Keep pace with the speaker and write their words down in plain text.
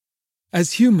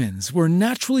As humans, we're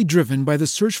naturally driven by the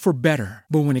search for better.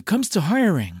 But when it comes to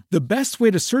hiring, the best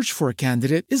way to search for a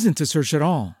candidate isn't to search at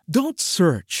all. Don't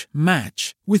search,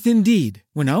 match with Indeed.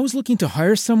 When I was looking to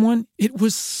hire someone, it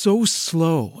was so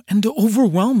slow and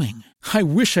overwhelming. I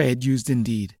wish I had used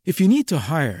Indeed. If you need to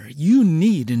hire, you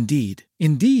need Indeed.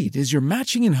 Indeed is your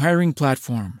matching and hiring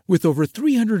platform with over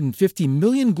 350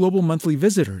 million global monthly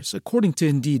visitors, according to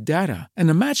Indeed data, and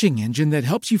a matching engine that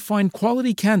helps you find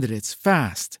quality candidates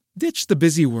fast. Ditch the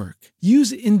busy work.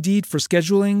 Use Indeed for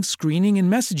scheduling, screening,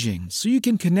 and messaging so you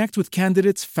can connect with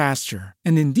candidates faster.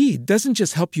 And Indeed doesn't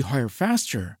just help you hire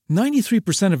faster.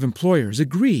 93% of employers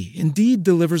agree Indeed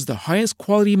delivers the highest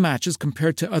quality matches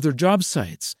compared to other job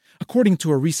sites, according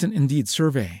to a recent Indeed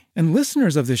survey. And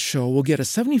listeners of this show will get a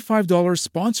 $75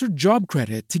 sponsored job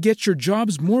credit to get your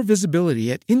jobs more visibility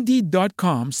at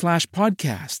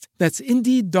Indeed.com/podcast. That's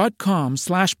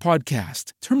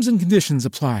Indeed.com/podcast. Terms and conditions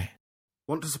apply.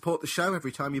 Want to support the show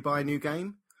every time you buy a new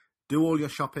game? Do all your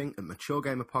shopping at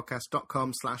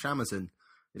maturegamerpodcast.com/Amazon.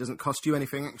 It doesn't cost you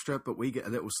anything extra, but we get a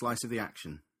little slice of the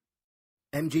action.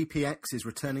 MGPX is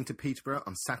returning to Peterborough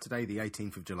on Saturday the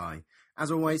 18th of July.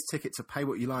 As always, tickets are pay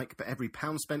what you like, but every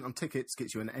 £1 spent on tickets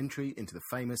gets you an entry into the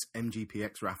famous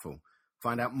MGPX raffle.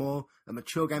 Find out more at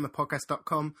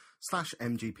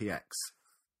maturegamerpodcast.com/MGPX.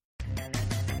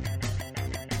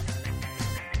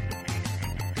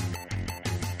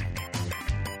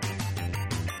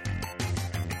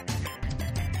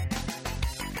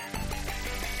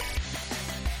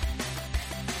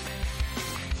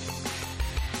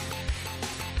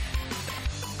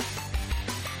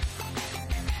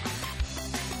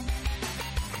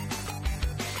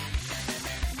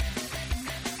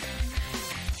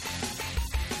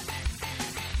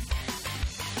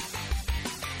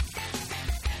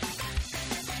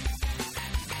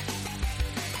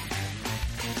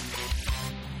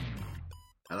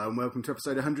 Hello and welcome to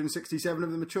episode 167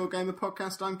 of the Mature Gamer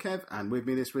Podcast. I'm Kev, and with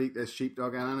me this week there's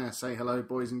Sheepdog and Anna. Say hello,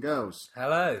 boys and girls.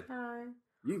 Hello. Hi.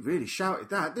 You really shouted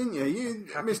that, didn't you? You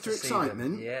Happy Mr. to see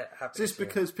Excitement. them. Yeah, happy Just to see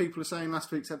because people are saying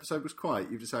last week's episode was quiet,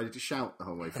 you've decided to shout the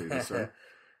whole way through this one.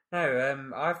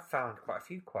 No, I've found quite a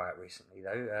few quiet recently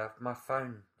though. My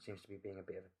phone seems to be being a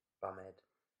bit of a bumhead.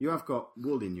 You have got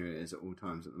wool in your ears at all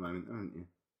times at the moment, haven't you?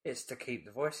 It's to keep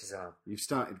the voices on. You've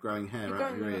started growing hair You're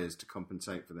out of your growing ears to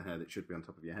compensate for the hair that should be on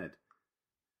top of your head.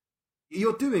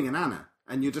 You're doing an Anna,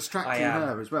 and you're distracting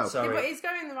her as well. Sorry. Yeah, but he's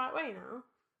going the right way now.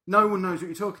 No one knows what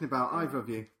you're talking about, either of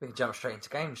you. We can jump straight into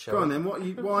games, shall Go on we?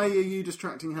 then, why are you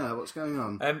distracting her? What's going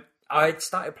on? I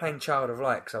started playing Child of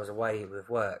Light because I was away with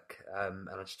work, and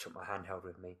I just took my handheld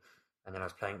with me, and then I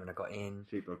was playing it when I got in.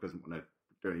 Sheepdog doesn't want to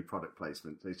do any product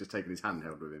placement, so he's just taking his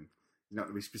handheld with him. He's not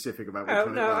going to be specific about which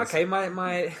one it was. Okay, my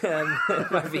my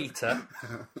Vita.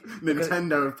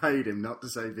 Nintendo have paid him not to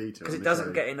say Vita. Because it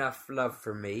doesn't get enough love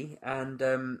from me, and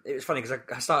it was funny because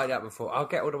I started out before. I'll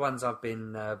get all the ones I've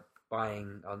been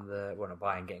buying on the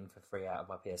getting for free out of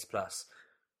my PS Plus,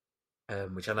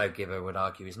 which I know Giver would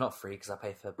argue is not free because I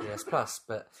pay for PS Plus.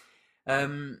 But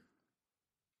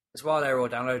it's while they were all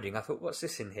downloading, I thought, "What's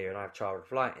this in here?" And I have Child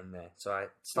of Light in there, so I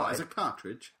started. As a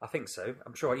cartridge? I think so.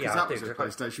 I'm sure. Yeah, that I do. was a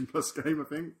PlayStation Plus game, I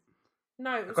think.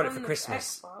 No, it was I got it on for the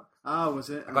Christmas. Xbox. Oh, was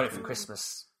it? I got it for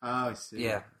Christmas. Oh, I see.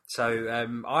 Yeah. So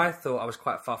I thought I was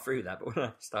quite far through that, but when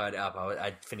I started it up,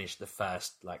 I'd finished the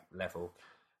first level,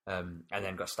 and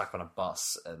then got stuck on a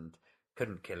boss and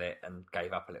couldn't kill it and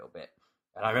gave up a little bit.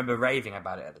 And I remember raving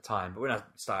about it at the time, but when I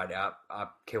started it up, I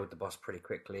killed the boss pretty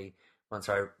quickly once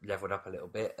I leveled up a little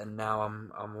bit, and now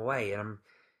I'm away, and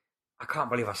I can't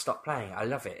believe I stopped playing. I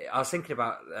love it. I was thinking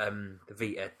about the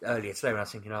Vita earlier today when I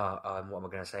was thinking, what am I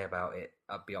going to say about it?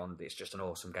 Beyond it's just an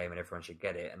awesome game and everyone should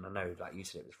get it. And I know, like you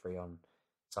said, it was free on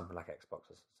something like Xbox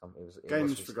or something.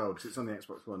 Games for Gold, because it's on the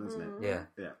Xbox One, isn't it? Yeah.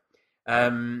 Yeah.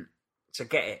 So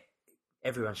get it.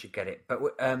 Everyone should get it. But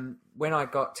when I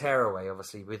got Tearaway,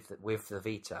 obviously with the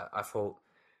Vita, I thought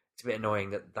it's a bit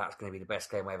annoying that that's going to be the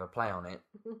best game I ever play on it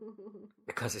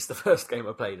because it's the first game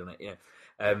I played on it. Yeah.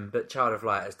 But Child of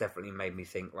Light has definitely made me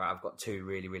think. Right, I've got two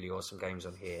really really awesome games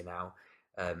on here now.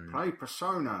 Play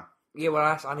Persona. Yeah,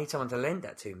 well, I need someone to lend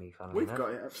that to me. We've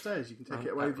got it upstairs. You can take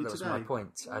it away with you today. That was my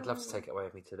point. I'd love to take it away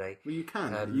with me today. Well, you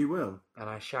can. You will. And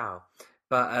I shall.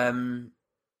 But,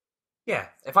 yeah,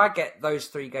 if I get those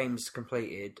 3 games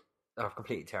completed, I've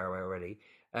completed Tearaway already,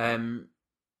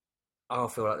 I'll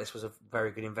feel like this was a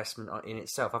very good investment in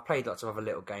itself. I've played lots of other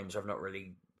little games I've not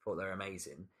really thought they're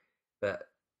amazing. But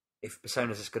if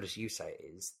Persona's as good as you say it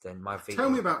is, then my feeling... Tell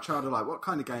me about Child of Light. What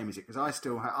kind of game is it? Because I'm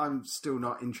still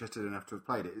not interested enough to have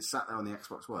played it. It's sat there on the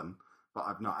Xbox One. but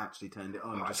I've not actually turned it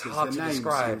on. Oh, just it's 'cause hard the to name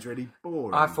describe. seems really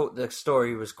boring. I thought the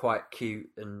story was quite cute,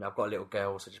 and I've got a little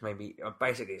girl, so just maybe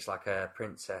basically it's like a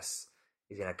princess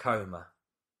is in a coma,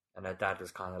 and her dad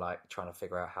was kind of like trying to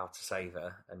figure out how to save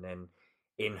her, and then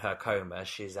in her coma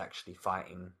she's actually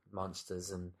fighting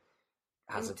monsters and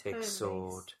has a big turn-based.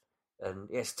 sword, and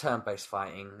it's turn-based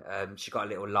fighting. She got a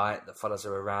little light that follows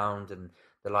her around, and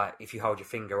the light, if you hold your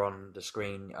finger on the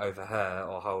screen over her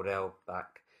or hold L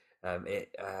back,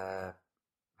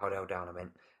 hold L down, I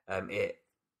meant, it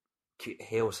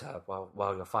heals her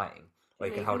while you're fighting, or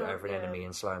you can hold it over an enemy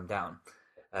and slow him down.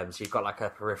 So you've got like a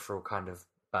peripheral kind of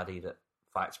buddy that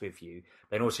fights with you.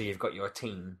 Then also you've got your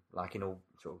team, like in all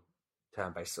sort of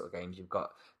turn-based sort of games. You've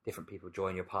got different people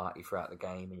join your party throughout the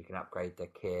game, and you can upgrade their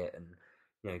kit and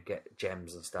get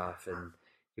gems and stuff. And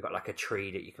you've got like a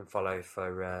tree that you can follow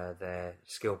for their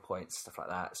skill points, stuff like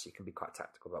that. So you can be quite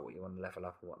tactical about what you want to level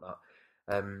up and whatnot.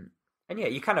 And yeah,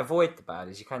 you can avoid the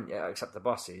baddies. You can, except the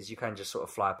bosses, you can just sort of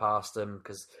fly past them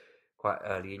because quite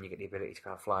early in you get the ability to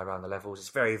kind of fly around the levels. It's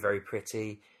very, very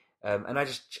pretty, and I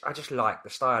just like the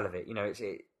style of it.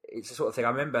 It's the sort of thing. I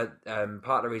remember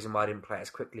part of the reason why I didn't play it as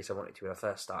quickly as I wanted to when I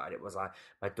first started it was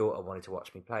my daughter wanted to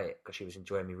watch me play it because she was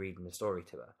enjoying me reading the story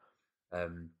to her.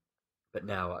 But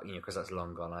now, because that's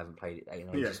long gone, I haven't played it in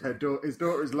ages. Yeah, his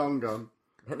daughter is long gone.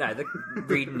 No,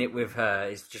 reading it with her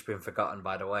has just been forgotten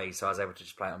by the way, so I was able to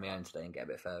just play it on my own today and get a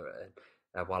bit further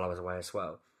while I was away as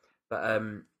well. But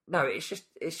no, it's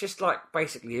just like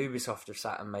basically Ubisoft have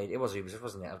sat and made it was Ubisoft,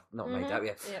 wasn't it? I've not made that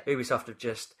yet. Yeah. Ubisoft have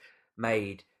just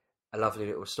made a lovely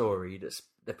little story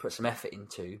they put some effort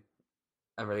into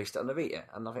and released it on the Vita,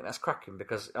 and I think that's cracking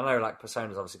because I know like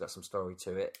Persona's obviously got some story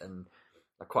to it and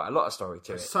quite a lot of story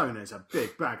to it. Persona's a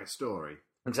big bag of story.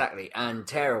 Exactly, and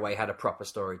Tearaway had a proper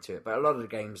story to it, but a lot of the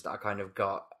games that I kind of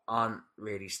got aren't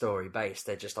really story-based.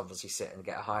 They just obviously sit and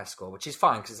get a high score, which is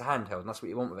fine because it's a handheld, and that's what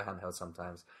you want with a handheld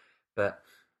sometimes. But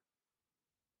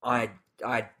I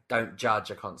don't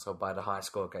judge a console by the high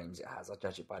score games it has. I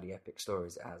judge it by the epic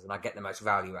stories it has, and I get the most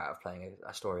value out of playing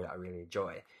a story that I really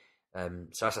enjoy.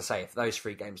 So as I say, if those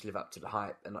three games live up to the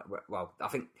hype, and I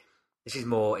think this is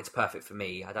more, it's perfect for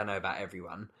me. I don't know about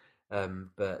everyone.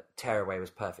 But Tearaway was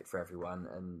perfect for everyone,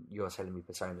 and you're telling me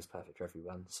Persona was perfect for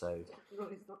everyone. So, No,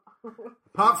 it's not.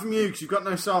 Apart from you, because you've got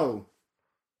no soul.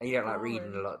 and you don't like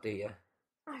reading a lot, do you?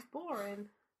 That's boring.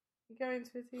 You go into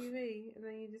a TV and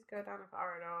then you just go down a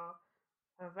corridor,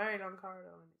 a very long corridor.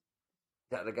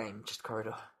 Is that the game? Just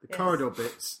corridor. The Yes. corridor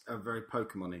bits are very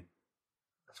Pokemon-y.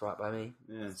 That's right by me.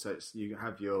 Yeah, so you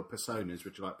have your personas,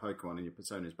 which are like Pokemon, and your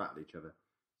personas battle each other.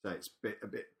 So it's a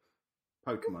bit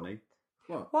Pokemon-y.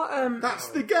 What? That's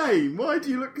the game. Why do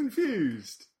you look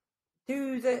confused?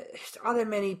 Are there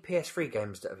many PS3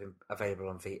 games that have been available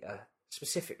on Vita?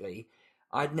 Specifically,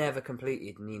 I'd never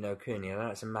completed Ni no Kuni. I know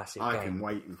it's a massive game. I've been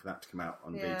waiting for that to come out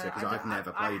on Vita because I've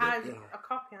never played I had it. a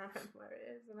copy, I don't know where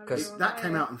it is. Because that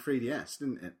came out on 3DS,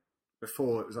 didn't it?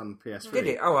 Before it was on PS3. Did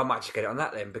it? Oh, I might just get it on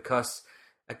that then because,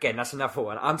 again, that's another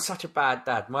one. I'm such a bad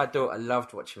dad. My daughter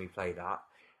loved watching me play that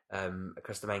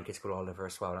because the main kid's called Oliver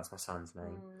as well. That's my son's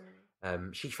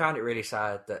name. She found it really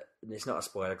sad that it's not a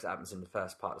spoiler because it happens in the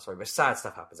first part of the story, but sad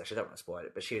stuff happens. Actually, I don't want to spoil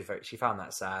it, but she found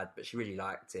that sad, but she really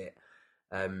liked it.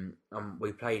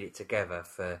 We played it together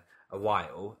for a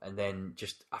while, and then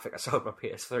I think I sold my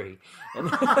PS3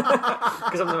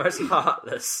 because I'm the most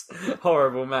heartless,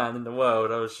 horrible man in the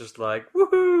world. I was just like,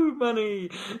 woohoo,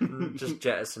 money, and just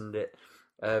jettisoned it.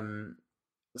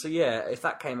 So yeah, if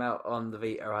that came out on the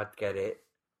Vita, I'd get it.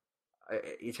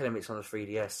 You're telling me it's on the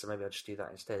 3DS, so maybe I'll just do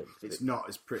that instead. It's not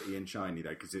as pretty and shiny,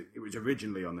 though, because it was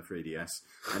originally on the 3DS,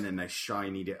 and then they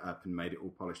shinied it up and made it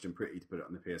all polished and pretty to put it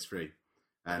on the PS3.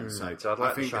 So I'd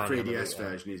like I think the shiny on the 3DS Vita.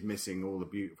 version is missing all the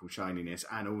beautiful shininess,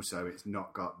 and also it's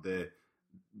not got the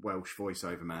Welsh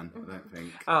voiceover man, I don't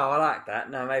think. Oh, I like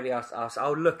that. No, maybe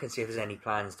I'll look and see if there's any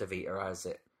plans to Vita-ize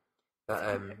it.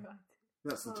 But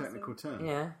That's the technical term.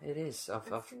 yeah, it is.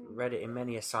 I've read it in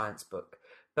many a science book.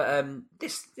 But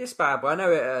this bad boy, I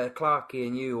know Clarky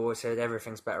and you always said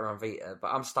everything's better on Vita, but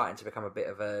I'm starting to become a bit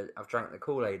of I've drank the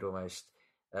Kool-Aid almost.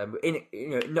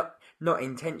 Not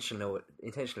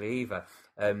intentionally either.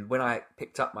 When I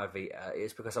picked up my Vita,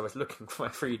 it's because I was looking for my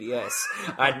 3DS.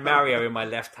 I had Mario in my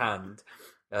left hand,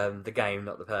 the game,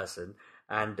 not the person,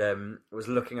 and was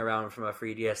looking around for my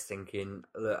 3DS thinking,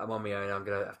 look, I'm on my own, I'm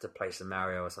going to have to play some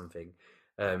Mario or something.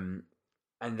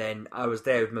 And then I was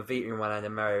there with my Vita in one hand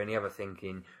and Mario in the other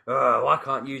thinking, oh, why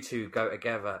can't you two go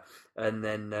together? And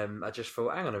then I just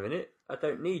thought, hang on a minute, I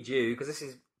don't need you because this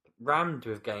is rammed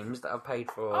with games that I've paid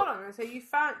for. Hold on, so you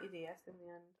found your DS in the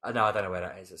end? No, I don't know where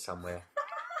that is. It's somewhere.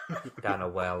 down a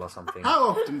well or something. How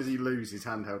often does he lose his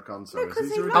handheld console? Because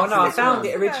Is he he lost Oh no, I it found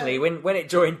it ago. originally when it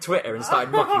joined Twitter and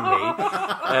started mocking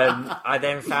me. I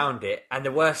then found it, and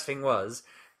the worst thing was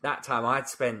that time I'd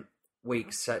spent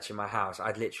weeks searching my house.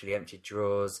 I'd literally emptied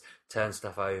drawers, turned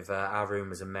stuff over. Our room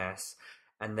was a mess,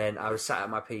 and then I was sat at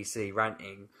my PC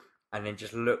ranting, and then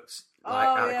just looked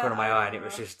out the corner of my eye, and it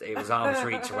was arm's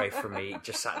reach away from me,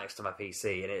 just sat next to my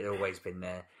PC, and it had always been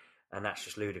there, and that's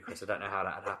just ludicrous. I don't know how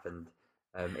that had happened.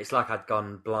 It's like I'd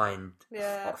gone blind.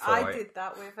 Yeah, for I it. did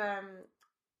that with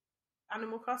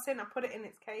Animal Crossing. I put it in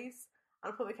its case,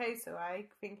 and I put the case away,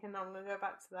 thinking I'm going to go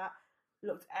back to that.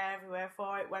 Looked everywhere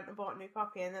for it, went and bought a new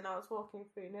copy, and then I was walking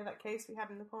through near that case we had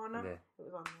in the corner. Yeah. It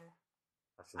was on there.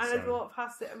 That's And insane. I'd walked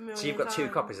past it a million So you've got two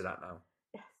times. copies of that now.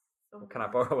 Yes. Can I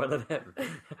borrow one of them?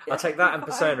 I'll take that and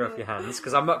Persona off your hands,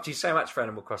 because I mocked you so much for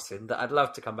Animal Crossing that I'd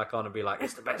love to come back on and be like,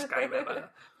 it's the best game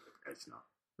ever. It's not.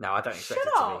 No, I don't expect Shut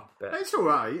it to up. be. But It's all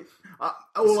right.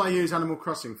 All I use Animal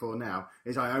Crossing for now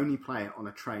is I only play it on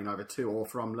a train either to or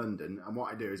from London, and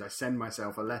what I do is I send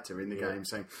myself a letter in the game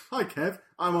saying, "Hi Kev,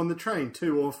 I'm on the train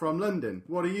to or from London.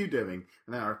 What are you doing?"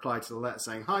 And then I reply to the letter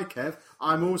saying, "Hi Kev,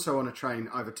 I'm also on a train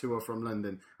either to or from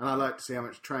London, and I like to see how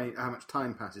much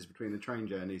time passes between the train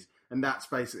journeys." And that's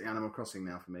basically Animal Crossing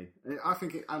now for me. I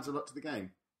think it adds a lot to the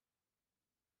game.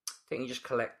 I think you just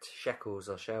collect shekels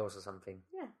or shells or something.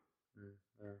 Yeah.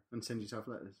 And send yourself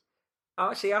letters.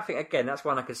 Oh, actually, I think, again, that's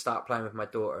one I could start playing with my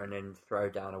daughter and then throw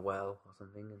down a well or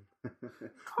something.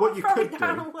 What you Throw could it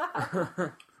down do, a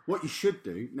well. what you should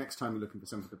do next time you're looking for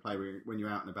something to play when you're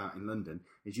out and about in London,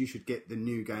 is you should get the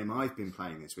new game I've been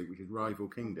playing this week, which is Rival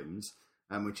Kingdoms,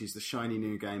 which is the shiny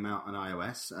new game out on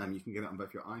iOS. You can get it on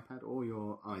both your iPad or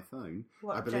your iPhone.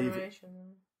 What I believe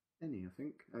generation? any, I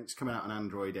think. It's coming out on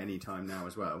Android any time now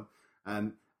as well.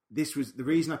 This was the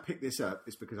reason I picked this up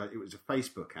is because it was a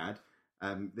Facebook ad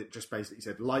that just basically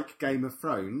said, like Game of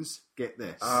Thrones, get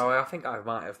this. Oh, I think I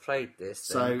might have played this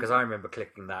because I remember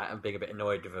clicking that and being a bit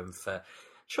annoyed with them for.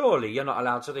 Surely you're not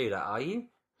allowed to do that, are you?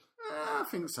 I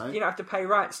think so. You don't have to pay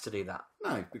rights to do that.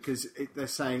 No, because they're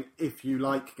saying if you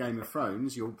like Game of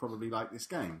Thrones, you'll probably like this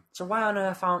game. So why on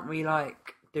earth aren't we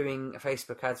doing a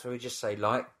Facebook ads where we just say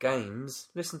like games?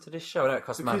 Listen to this show. I know it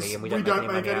costs money and we don't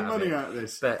make any money out of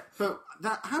this. But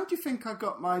how do you think I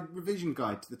got my revision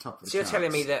guide to the top of the so you're charts?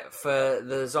 telling me that for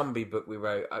the zombie book we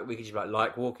wrote, we could just be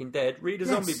like Walking Dead, read a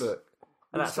zombie book,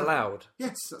 and that's allowed.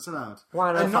 Yes, that's allowed. Why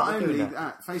on earth and not aren't we only doing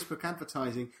that, Facebook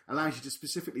advertising allows you to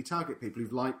specifically target people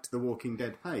who've liked the Walking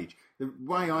Dead page. The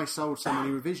way I sold so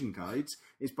many revision guides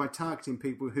is by targeting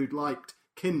people who'd liked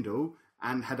Kindle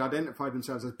and had identified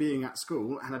themselves as being at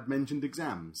school and had mentioned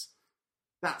exams.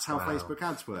 That's how Facebook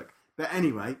ads work. But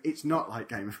anyway, it's not like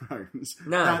Game of Thrones.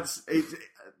 No.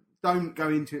 Don't go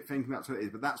into it thinking that's what it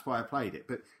is, but that's why I played it.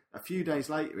 But a few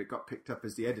days later, it got picked up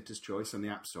as the editor's choice on the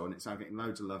App Store, and it's now getting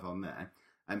loads of love on there.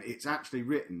 And it's actually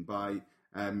written by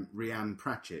Rhiannon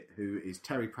Pratchett, who is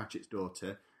Terry Pratchett's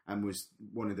daughter, and was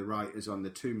one of the writers on the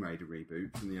Tomb Raider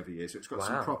reboot from the other year. So it's got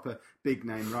some proper big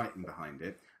name writing behind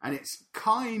it. And it's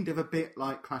kind of a bit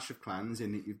like Clash of Clans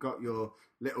in that you've got your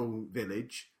little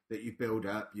village that you build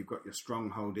up, you've got your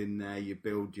stronghold in there, you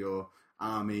build your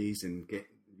armies and get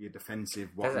your defensive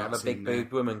whatnots. Doesn't have a big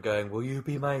boobed woman going, "Will you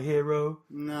be my hero?"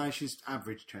 No, she's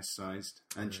average chest sized,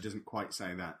 and she doesn't quite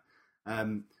say that.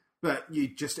 But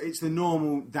it's the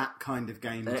normal, that kind of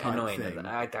game type annoying, thing.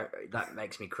 That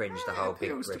makes me cringe, the whole big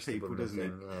appeals to breasted people, woman doesn't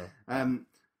thing. it? Yeah.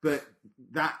 But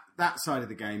that side of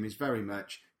the game is very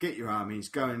much get your armies,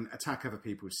 go and attack other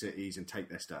people's cities and take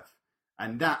their stuff.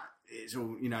 And that is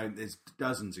all, there's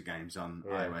dozens of games on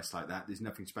iOS like that. There's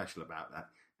nothing special about that.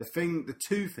 The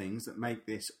two things that make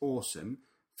this awesome,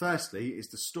 firstly, is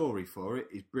the story for it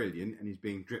is brilliant and is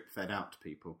being drip fed out to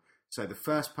people. So the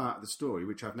first part of the story,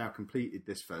 which I've now completed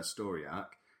this first story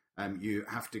arc, you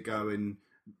have to go and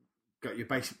you're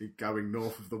basically going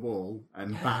north of the wall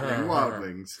and battling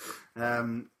wildlings.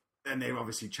 And they're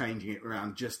obviously changing it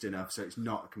around just enough so it's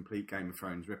not a complete Game of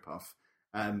Thrones ripoff.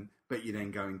 But you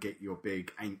then go and get your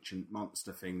big ancient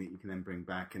monster thing that you can then bring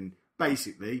back. And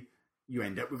basically, you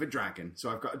end up with a dragon. So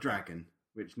I've got a dragon,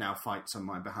 which now fights on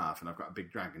my behalf. And I've got a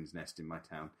big dragon's nest in my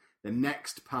town. The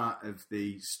next part of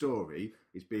the story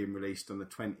is being released on the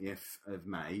 20th of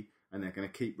May. And they're going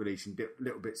to keep releasing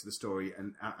little bits of the story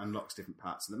and unlocks different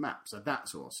parts of the map. So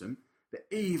that's awesome. But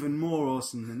even more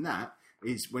awesome than that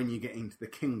is when you get into the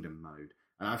kingdom mode.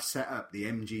 And I've set up the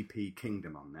MGP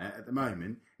kingdom on there. At the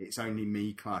moment, it's only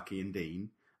me, Clarky and Dean.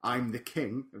 I'm the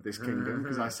king of this kingdom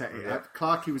because I set it up.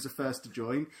 Clarky was the first to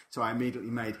join, so I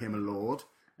immediately made him a lord.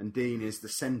 And Dean is the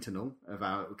sentinel of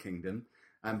our little kingdom.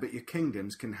 But your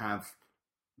kingdoms can have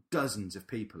dozens of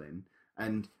people in.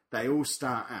 And they all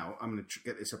start out. I'm going to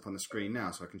get this up on the screen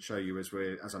now so I can show you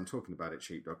as I'm talking about it,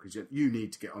 Sheepdog, because you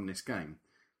need to get on this game.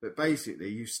 But basically,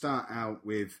 you start out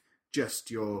with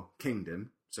just your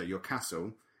kingdom, so your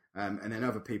castle, and then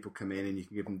other people come in and you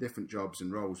can give them different jobs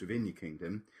and roles within your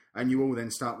kingdom, and you all then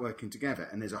start working together.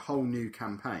 And there's a whole new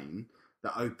campaign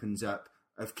that opens up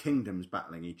of kingdoms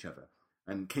battling each other,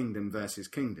 and kingdom versus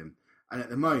kingdom. And at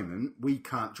the moment, we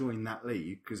can't join that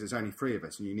league because there's only 3 of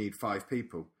us, and you need 5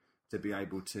 people to be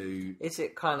able to... Is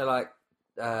it kind of like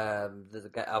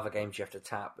the other games you have to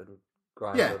tap and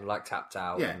grind on, like Tapped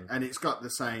Out? Yeah, and it's got the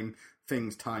same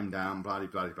things timed down, blah, blah,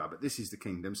 blah, blah. But this is the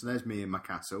kingdom. So there's me in my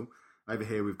castle. Over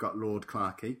here we've got Lord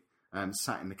Clarkey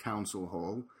sat in the council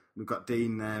hall. We've got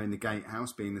Dean there in the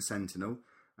gatehouse being the sentinel.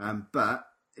 But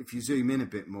if you zoom in a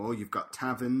bit more, you've got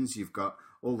taverns, you've got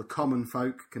all the common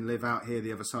folk can live out here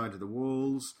the other side of the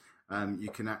walls. You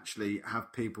can actually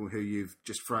have people who you've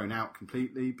just thrown out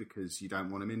completely because you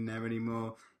don't want them in there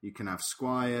anymore. You can have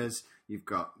squires, you've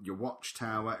got your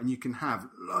watchtower, and you can have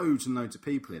loads and loads of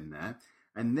people in there.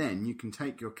 And then you can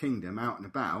take your kingdom out and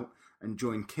about and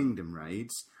join kingdom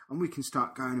raids, and we can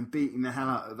start going and beating the hell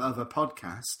out of other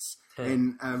podcasts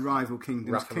in Rival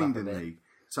Kingdoms Kingdom League.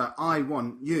 So I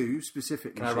want you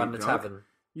specifically. Can I run the tavern?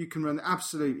 You can run,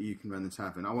 absolutely you can run the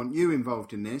tavern. I want you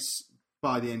involved in this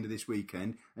by the end of this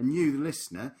weekend. And you, the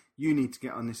listener, you need to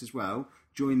get on this as well.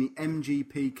 Join the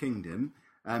MGP Kingdom.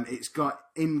 It's got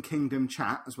in-kingdom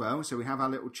chat as well. So we have our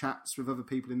little chats with other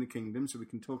people in the kingdom so we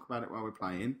can talk about it while we're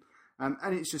playing. And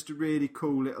it's just a really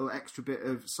cool little extra bit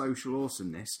of social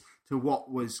awesomeness to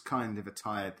what was kind of a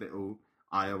tired little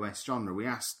iOS genre. We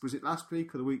asked, was it last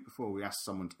week or the week before, we asked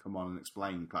someone to come on and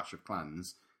explain Clash of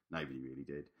Clans. Nobody really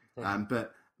did. Yeah.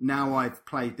 But now I've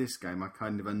played this game, I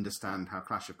kind of understand how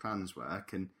Clash of Clans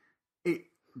work, and they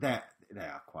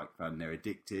are quite fun. They're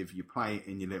addictive. You play it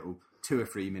in your little 2 or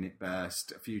 3 minute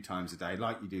burst a few times a day,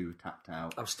 like you do with Tapped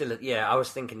Out. I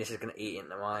was thinking this is going to eat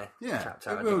into my Tapped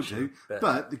Out. It will do.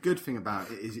 But the good thing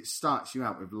about it is it starts you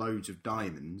out with loads of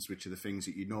diamonds, which are the things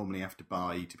that you normally have to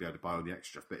buy to be able to buy all the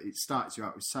extra. But it starts you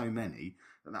out with so many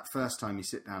that first time you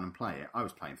sit down and play it, I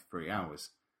was playing for 3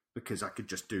 hours. Because I could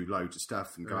just do loads of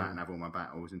stuff and go out and have all my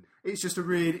battles. And it's just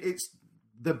it's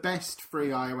the best free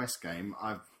iOS game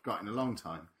I've got in a long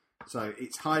time. So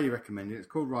it's highly recommended. It's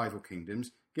called Rival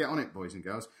Kingdoms. Get on it, boys and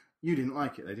girls. You didn't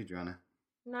like it though, did you, Anna?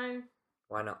 No.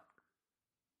 Why not?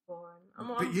 Boring.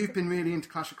 But you've been really into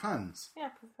Clash of Clans. Yeah, I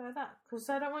prefer that. Because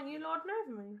I don't want you lording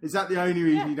over me. Is that the only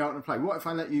reason you don't want to play? What if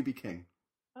I let you be king?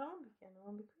 I don't want to be king. I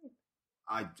want to be queen.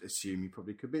 I'd assume you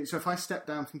probably could be. So if I step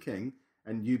down from king...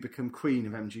 and you become queen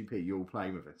of MGP, you'll play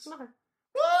with us. No.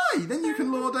 Why? Then you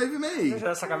can lord over me.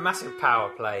 That's like a massive power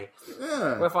play.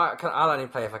 Yeah. Well, I'll only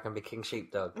play if I can be King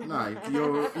Sheepdog. No,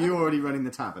 you're already running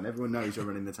the tavern. Everyone knows you're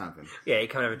running the tavern. Yeah, you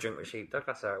come and have a drink with Sheepdog.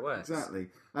 That's how it works. Exactly.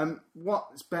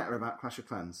 What's better about Clash of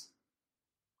Clans?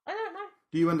 I don't know.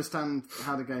 Do you understand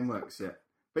how the game works yet?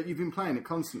 But you've been playing it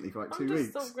constantly for like 2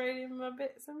 weeks. I'm just upgrading my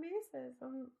bits and pieces.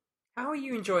 How are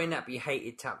you enjoying that, but you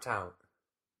hated Tapped Out?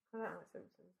 I don't like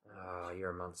Simpsons. Oh,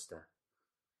 you're a monster.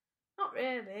 Not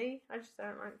really. I just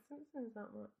don't like Simpsons that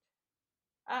much.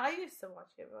 I used to watch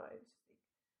it, but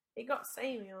it got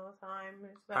samey all the time.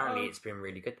 Apparently, it's been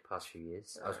really good the past few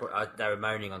years. They were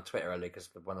moaning on Twitter earlier because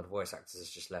one of the voice actors has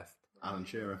just left. Alan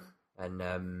Shearer. And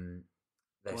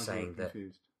they're saying that...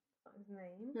 What's his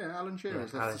name? Yeah, Alan Shearer.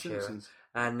 Yeah, Alan Shearer. Simpsons.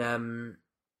 And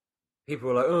people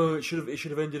were like, "Oh, it should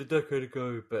have ended a decade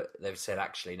ago." But they've said,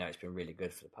 actually, no, it's been really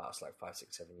good for the past 5,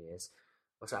 6, 7 years.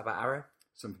 What's that about Arrow?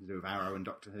 Something to do with Arrow and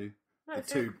Doctor Who. No, the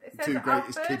two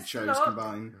greatest kid shows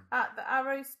combined. At the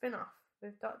Arrow spin-off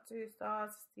with Doctor Who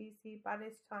stars DC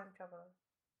Baddest Time Traveller.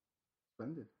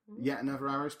 Splendid. Yet another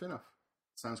Arrow spin-off.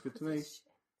 Sounds good to me.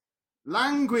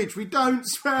 Language! We don't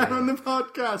swear on the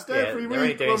podcast every week. They're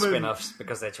only doing spin-offs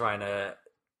because they're trying to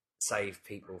save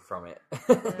people from it.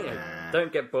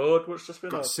 Don't get bored, watch the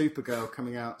spin-off. Got Supergirl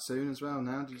coming out soon as well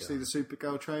now. Did you see the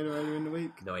Supergirl trailer earlier in the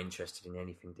week? Not interested in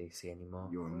anything DC anymore.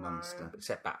 You're a monster.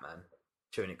 Except Batman,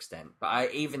 to an extent.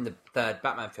 But even the third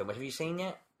Batman film, have you seen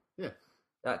yet? Yeah.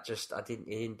 That just, it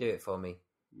didn't do it for me.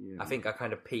 Yeah. I think I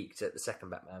kind of peaked at the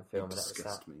second Batman film. It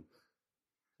disgusts me.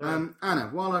 Anna,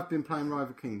 while I've been playing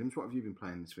Rival Kingdoms, what have you been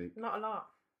playing this week? Not a lot.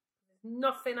 There's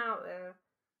nothing out there.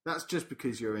 That's just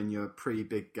because you're in your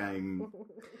pre-big game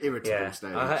irritable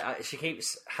stage. She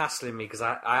keeps hassling me because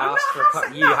I asked for a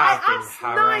couple. You have been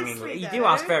haranguing me. You do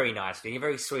ask very nicely. You're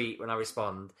very sweet when I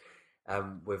respond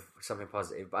with something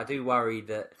positive. But I do worry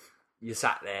that you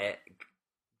sat there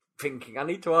thinking, I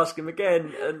need to ask him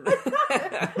again. And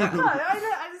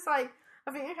I just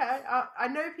I think, okay, I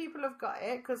know people have got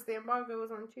it because the embargo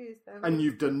was on Tuesday. And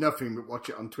you've done nothing but watch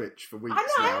it on Twitch for weeks I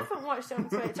know, now. I haven't watched it on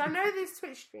Twitch. I know there's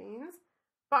Twitch streams,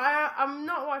 but I'm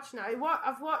not watching it.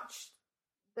 I've watched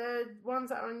the ones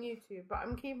that are on YouTube, but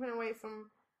I'm keeping away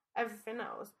from everything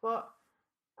else. But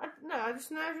I just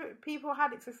know people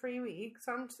had it for 3 weeks.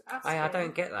 I'm just asking. I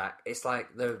don't get that. It's like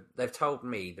they've told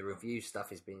me the review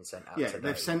stuff is being sent out today.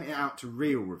 They've sent it out to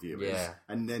real reviewers, Yeah.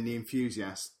 and then the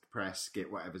enthusiast press get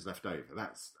whatever's left over.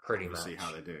 That's Pretty obviously much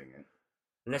how they're doing it.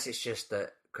 Unless it's just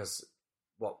that, because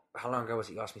how long ago was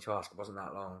it you asked me to ask? It wasn't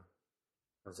that long.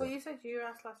 Well, you said you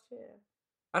asked last year.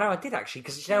 I know, I did actually,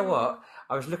 because you know what?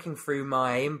 I was looking through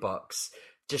my inbox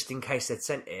just in case they'd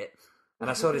sent it, and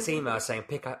I saw this email saying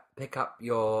pick up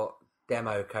your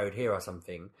demo code here or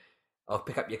something, or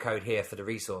pick up your code here for the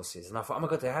resources. And I thought, oh my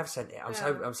god, they have sent it.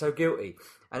 I'm so guilty.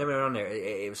 And then when I went on there,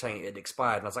 it was saying it had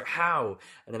expired, and I was like, how?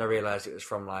 And then I realised it was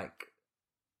from like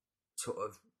sort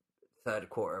of third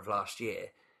quarter of last year.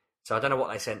 So I don't know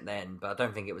what they sent then, but I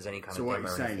don't think it was any kind So of what demo.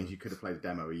 you're or saying anything. is you could have played a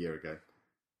demo a year ago.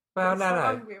 Well, I'm so no.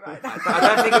 hungry right now. I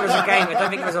don't think it was a game. I don't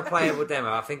think it was a playable demo.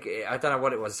 I don't know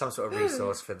what it was. Some sort of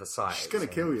resource for the site. She's going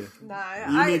to kill you. No,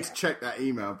 You need to check that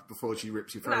email before she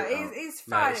rips your throat No, out. it's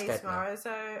No, Friday it's dead tomorrow,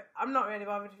 so I'm not really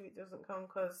bothered if it doesn't come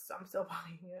because I'm still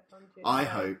buying it on Tuesday. I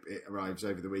hope it arrives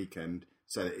over the weekend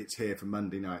so that it's here for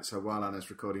Monday night. So while Anna's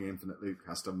recording Infinite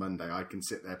Loopcast on Monday, I can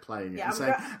sit there playing it Yeah, and I'm say,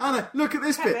 go- Anna, look at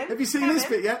this Kevin, bit. Have you seen this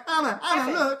bit yet? Anna,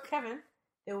 look. Kevin,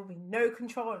 there will be no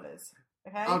controllers.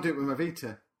 Okay, I'll do it with my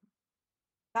Vita.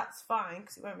 that's fine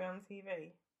because it won't be on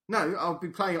TV. No, I'll be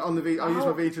playing it on the Vita. I'll use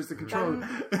my Vita as the controller.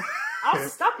 I'll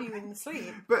stab you in your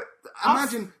sleep. But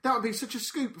imagine, that would be such a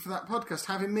scoop for that podcast,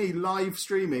 having me live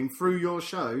streaming through your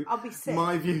show. I'll be sick.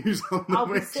 My views on the I'll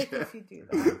be Witcher. sick if you do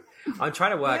that. I'm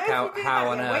trying to work You know, out if you do how that,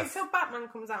 on yeah, wait earth. till Batman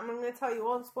comes out and I'm going to tell you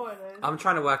all the spoilers. I'm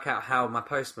trying to work out how my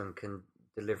postman can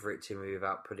deliver it to me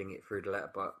without putting it through the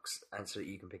letterbox, and so that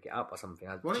you can pick it up or something.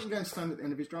 Why don't you go and stand at the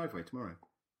end of his driveway tomorrow?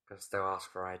 Because they'll ask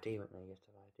for ID, won't they? You have to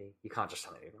have ID. You can't just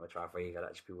stand at the driveway either.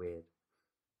 That'd just be weird.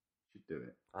 She'd do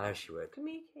it. I know she would. Give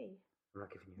me a key. I'm not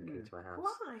giving you a key to my house.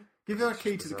 Why? Give her a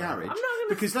key to the bizarre. garage. I'm not gonna-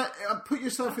 Because that put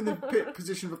yourself in the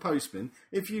position of a postman.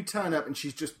 If you turn up and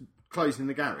she's just closing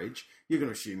the garage, you're going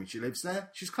to assume she lives there.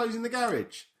 She's closing the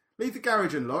garage. Leave the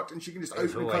garage unlocked and she can just It's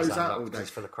open and always close that all unlocked, day. it's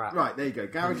full of crap. Right, there you go.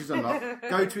 Garage is unlocked.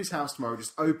 Go to his house tomorrow.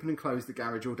 Just open and close the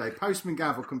garage all day. Postman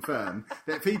Gav will confirm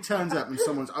that if he turns up and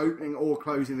someone's opening or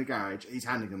closing the garage, he's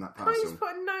handing them that Can't you parcel. just put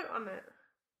a note on it?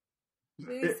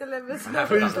 Please deliver some. have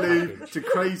Please another leave package. to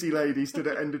crazy lady stood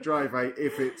at end of driveway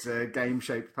if it's a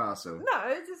game-shaped parcel.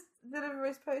 No, just deliver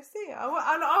his post here.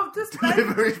 I'll just bend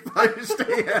Deliver his post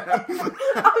here.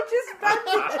 I'll just bend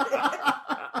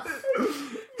it.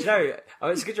 Do you know,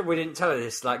 it's a good job we didn't tell her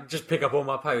this. Like, just pick up all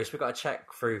my posts. We got a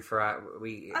check through for our. I don't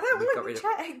we want got the rid of-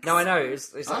 checks. No, I know.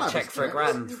 It's I'll like a have check a for check.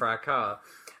 $1,000 for our car.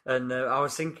 And I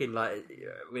was thinking, like,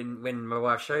 when my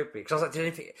wife showed me, because I was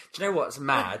like, do you know what's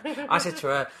mad? I said to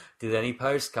her, did any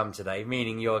post come today,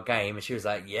 meaning your game? And she was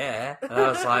like, yeah. And I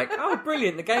was like, oh,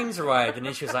 brilliant, the game's arrived. And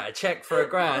then she was like, a check for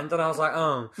 $1,000. And I was like,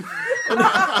 oh.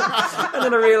 And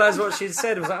then I realised what she'd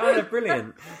said. I was like, oh,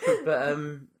 brilliant. But,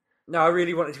 no, I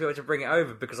really wanted to be able to bring it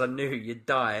over because I knew you'd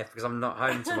die because I'm not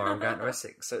home tomorrow. I'm going to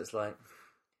Essex. So it's like,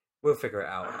 we'll figure it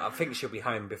out. I think she'll be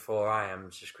home before I am,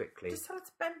 just quickly. Just tell her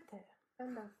to bend it.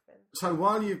 Bend everything. So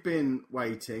while you've been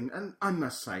waiting, and I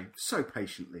must say, so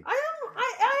patiently, I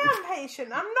am patient.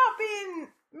 I'm not being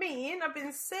mean. I've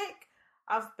been sick.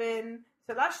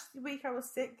 So last week I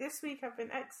was sick. This week I've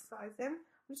been exercising.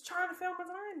 I'm just trying to fill my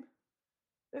time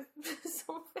with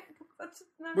something. I just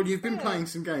never well, you've been fit. playing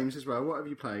some games as well. What have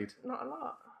you played? Not a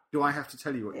lot. Do I have to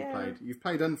tell you what you Yeah. played? You've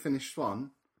played Unfinished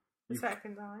Swan. The You've-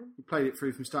 second time. You played it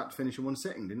through from start to finish in one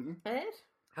sitting, didn't you? Ed?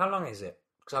 How long is it?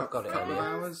 Because I've got it. Couple of on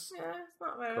hours. my- hours? Yeah, it's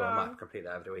not very Cool, I long. might complete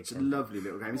that over the It's a weekend. lovely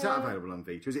little game. Is that available on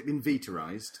Vita? Has it been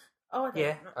Vitarized? Oh, I don't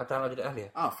Yeah, know. I downloaded it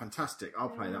earlier. Oh, fantastic. I'll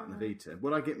play that on the Vita.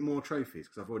 Will I get more trophies?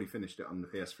 Because I've already finished it on the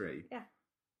PS3. Yeah.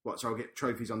 What, so I'll get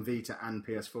trophies on Vita and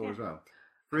PS4 Yeah. as well?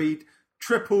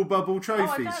 Triple bubble Oh, I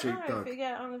trophies, don't know sheepdog. if you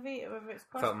get it on the Vita, whether it's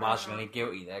I felt cross-play or marginally not.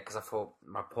 guilty there because I thought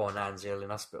my poor Nan's ill in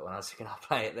hospital and I was thinking I'll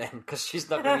play it then because she's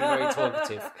not going to be very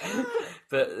talkative.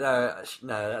 But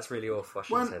no, that's really awful. I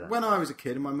shouldn't say that. When I was a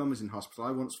kid and my mum was in hospital, I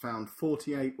once found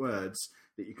 48 words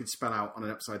that you could spell out on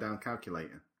an upside-down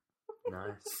calculator.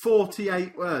 Nice.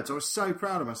 48 words. I was so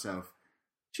proud of myself.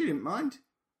 She didn't mind.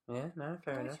 Yeah, no,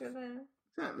 fair At enough. least you're there.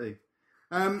 Exactly.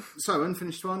 So,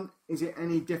 Unfinished One, is it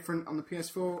any different on the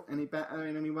PS4? Any better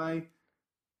in any way?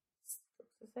 It's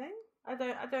the same. I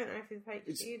don't know if it's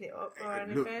HD'd it up or It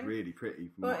anything. looked really pretty.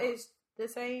 from But what- it's the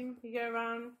same. You go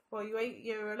around. Well,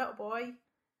 you're a little boy.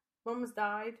 Mum's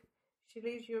died. She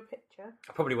leaves you a picture.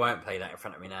 I probably won't play that in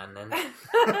front of me now and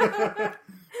then.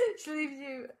 She leaves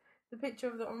you the picture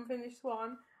of the unfinished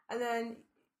swan, and then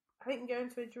I think you go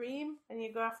into a dream, and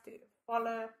you go have to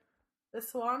follow the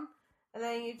swan, and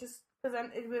then you're just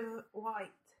presented with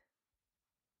white.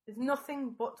 There's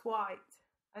nothing but white,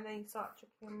 and then you start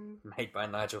chucking. Made by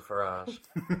Nigel Farage.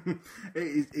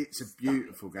 It's a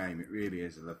beautiful game. It really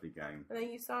is a lovely game. And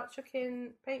then you start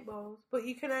chucking paintballs, but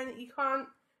you can't Nigel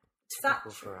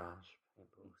saturate. Farage.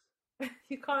 Paintballs.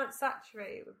 You can't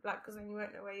saturate it with black because then you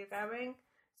won't know where you're going.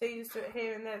 So you just do it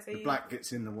here and there. So The black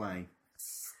gets in the way.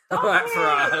 Stop Right, it!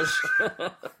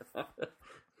 Farage.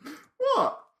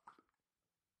 What?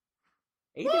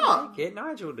 He What? didn't make it.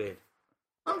 Nigel did.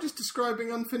 I'm just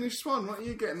describing Unfinished Swan. What are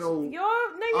you getting all... You're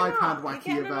iPad not. wacky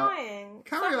You're getting about- annoying.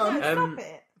 Carry Stop on. it, Stop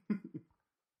it.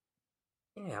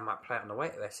 Yeah, I might play it on the way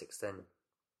to Essex then.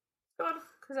 Good,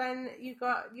 because then you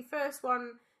got your first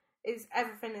one is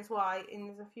everything is white and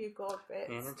there's a few gold bits.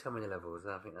 Yeah, don't tell me the levels.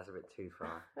 I think that's a bit too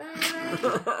far. Okay,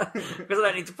 Because I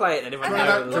don't need to play it then if I Do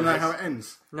know you the know levels. how it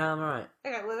ends? No, I'm alright.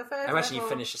 well the first Imagine you level,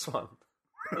 finish this one.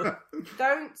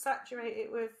 don't saturate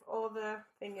it with all the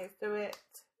things. Do it,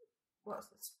 what's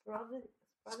the sprather?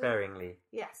 Sparingly.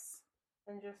 Yes.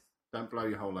 And just... Don't blow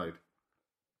your whole load.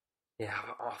 Yeah,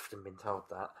 I've often been told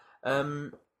that.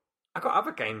 I got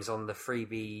other games on the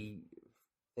freebie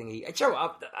thingy. Joe,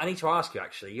 I need to ask you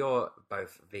actually. You're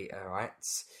both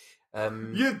Vita-ites.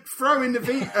 You're throwing the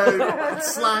Vita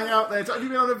slang out there. Have you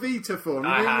been on a Vita forum?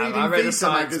 I You've been have. reading I read a Vita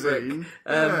science magazine. book.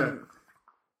 Yeah.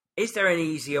 Is there any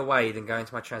easier way than going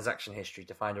to my transaction history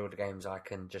to find all the games I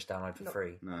can just download for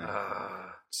free? No.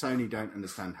 Ah. Sony don't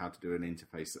understand how to do an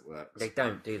interface that works. They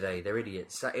don't, do they? They're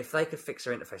idiots. So if they could fix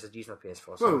their interface, I'd use my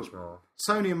PS4 so Well, much more.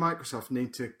 Sony and Microsoft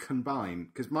need to combine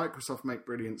because Microsoft make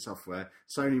brilliant software,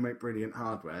 Sony make brilliant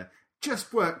hardware.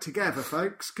 Just work together,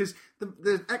 folks, because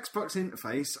the Xbox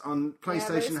interface on PlayStation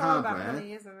but it's all hardware. about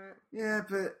money, isn't it? Yeah,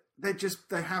 but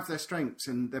they have their strengths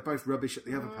and they're both rubbish at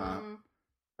the other part.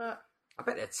 But I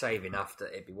bet they'd save enough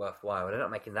that it'd be worthwhile. They're not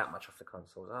making that much off the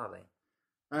consoles, are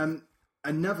they?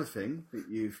 Another thing that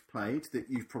you've played that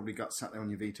you've probably got sat there on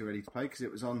your Vita ready to play because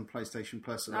it was on PlayStation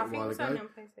Plus a I little think while it's ago. only on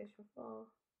PlayStation 4.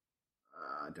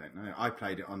 I don't know. I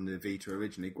played it on the Vita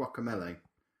originally. Guacamelee.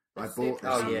 The I bought Super this.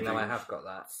 Oh, on yeah, the no, I Vita. have got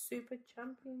that. Super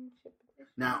Championship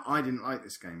Edition. Now, I didn't like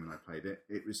this game when I played it.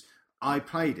 I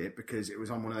played it because it was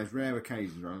on one of those rare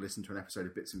occasions where I listened to an episode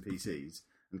of Bits and PCs,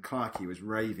 and Clarkey was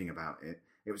raving about it.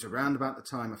 It was around about the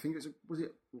time, I think was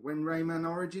it when Rayman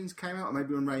Origins came out, or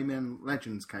maybe when Rayman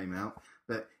Legends came out,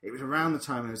 but it was around the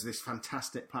time there was this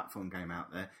fantastic platform game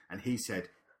out there, and he said,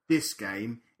 this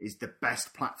game is the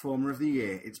best platformer of the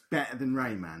year. It's better than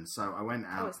Rayman. So I went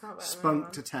out, it's not better than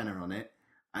spunked Rayman. a tenner on it,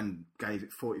 and gave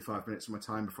it 45 minutes of my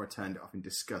time before I turned it off in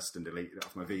disgust and deleted it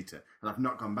off my Vita. And I've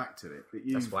not gone back to it. But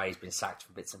That's why he's been sacked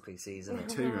from Bits and PCs, isn't it?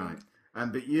 too right.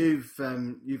 But you've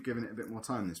given it a bit more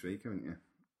time this week, haven't you?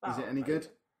 Is it any good?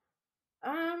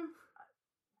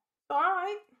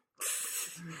 Alright.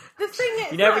 The thing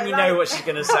is, You know when though, you know like- what she's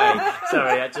going to say.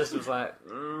 Sorry, I just was like...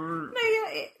 No,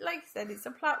 yeah, like I said, it's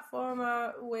a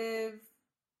platformer with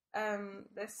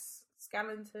this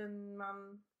skeleton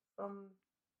man from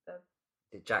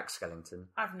the... Jack Skellington.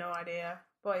 I have no idea,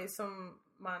 but it's some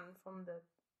man from the...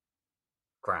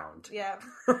 Ground. Yeah.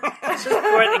 Just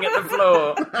pointing at the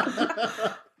floor.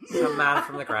 Some man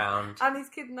from the ground. And he's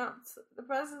kidnapped the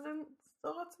president's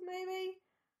daughter, maybe?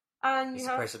 And He's you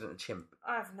the have... president of Chimp.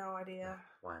 I have no idea.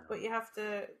 Why not? But you have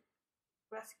to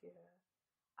rescue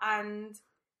her. And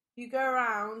you go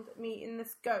around meeting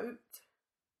this goat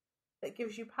that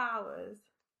gives you powers.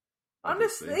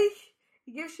 Obviously. Honestly,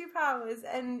 he gives you powers,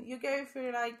 and you go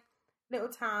through like little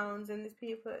towns, and there's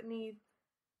people that need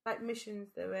like missions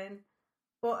doing.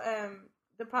 But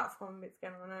the platform bit's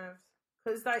getting on my nerves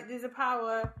because like there's a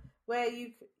power where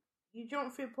you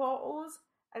jump through portals,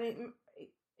 and it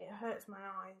hurts my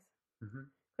eyes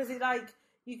because it like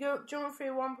you jump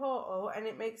through one portal and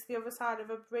it makes the other side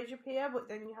of a bridge appear, but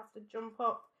then you have to jump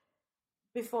up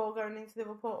before going into the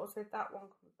other portal, so that one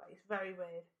comes back. It's very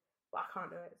weird, but I can't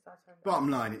do it. So I turned it off.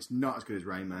 Bottom line, it's not as good as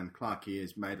Rayman. Clarkey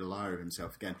has made a liar of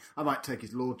himself again. I might take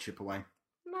his lordship away.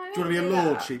 No, Do you want don't to be a do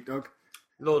lord, that. sheepdog?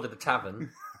 Lord of the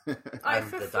Tavern. Like, And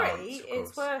for the free, dance, of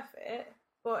it's course. worth it,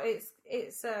 but it's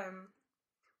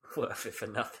Worth it for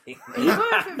nothing. it's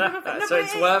worth it for nothing. No, So but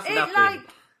it's worth nothing. Like,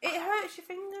 it hurts your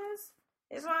fingers.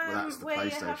 It's like Well, that's the where you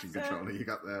have PlayStation to... controller you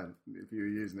got there. If you were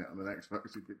using it on an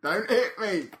Xbox, you'd be, don't hit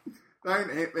me!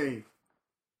 Don't hit me!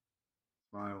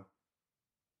 Smile.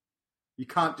 You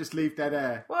can't just leave dead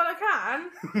air. Well, I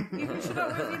can. You can shut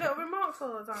up with your little remarks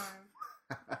all the time.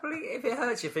 Well, if it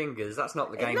hurts your fingers, that's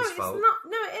not the No, game's it's fault. not.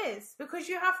 No, it is because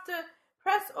you have to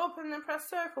press up and then press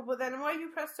circle, but then while you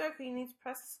press circle, you need to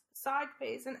press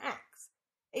sideways and X.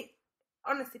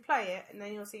 Honestly, play it, and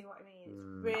then you'll see what I mean.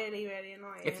 It's really, really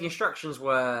annoying. If the instructions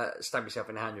were stab yourself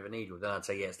in the hand with a needle, then I'd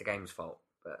say, yeah, it's the game's fault.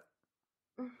 But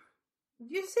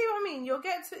you see what I mean? You'll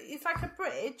get to... It's like a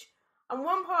bridge, and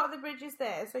one part of the bridge is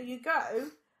there, so you go,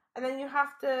 and then you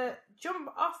have to jump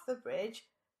off the bridge,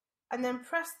 and then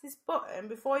press this button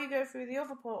before you go through the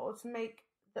other portal to make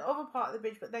the other part of the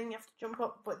bridge, but then you have to jump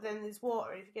up, but then there's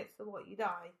water. If you get to the water, you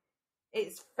die.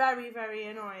 It's very, very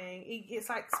annoying. It's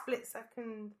like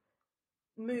split-second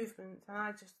movements, and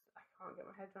I can't get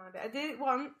my head around it. I did it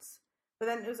once, but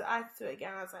then I had to do it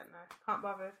again. I was like, no, can't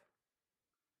bother.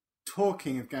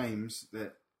 Talking of games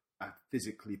that are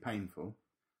physically painful,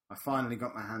 I finally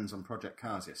got my hands on Project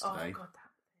Cars yesterday. Oh god,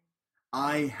 that thing!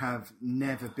 I have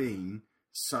never been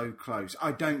so close.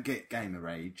 I don't get gamer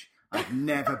rage. I've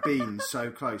never been so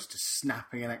close to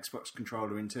snapping an Xbox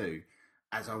controller in two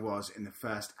as I was in the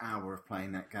first hour of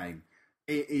playing that game.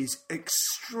 It is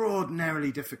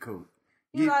extraordinarily difficult.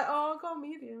 You're like, oh, I got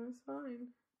medium, it's fine.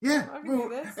 Yeah, I can do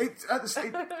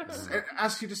this. It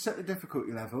asks you to set the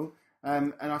difficulty level,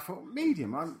 and I thought,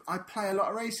 medium. I play a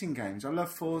lot of racing games. I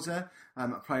love Forza. I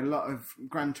play a lot of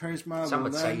Gran Turismo. Some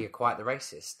would say you're quite the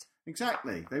racist.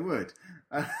 Exactly, they would.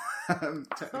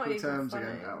 Technical terms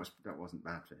again. That wasn't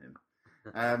bad for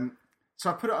him. So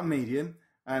I put it on medium.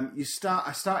 I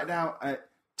started out at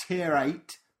tier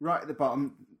 8, right at the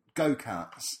bottom,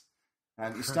 go-karts.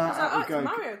 You start out with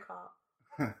Mario Kart.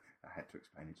 I had to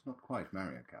explain. It's not quite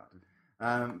Mario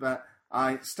Kart, but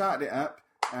I started it up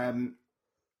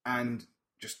and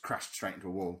just crashed straight into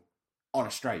a wall on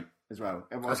a straight as well.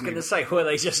 I was going to say, were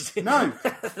they just no?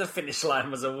 The finish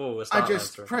line was a wall. I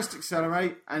just pressed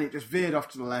accelerate and it just veered off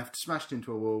to the left, smashed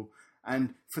into a wall.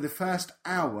 And for the first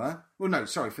for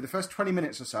the first 20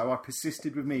 minutes or so, I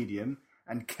persisted with medium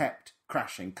and kept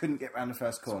crashing. Couldn't get round the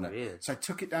first corner. So I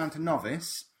took it down to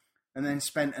novice and then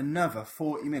spent another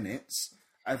 40 minutes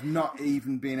of not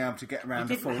even being able to get around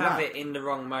the full lap. You didn't have it in the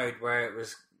wrong mode where it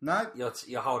was... No.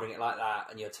 You're holding it like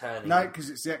that and you're turning... No, because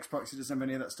it's the Xbox. It doesn't have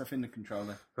any of that stuff in the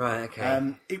controller. Right,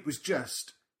 okay. It was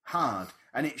just hard.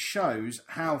 And it shows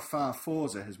how far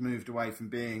Forza has moved away from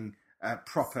being a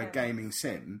proper gaming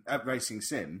sim, racing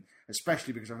sim,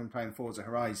 especially because I've been playing Forza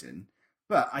Horizon.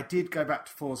 But I did go back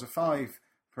to Forza 5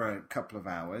 for a couple of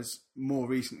hours, more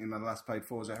recently than I last played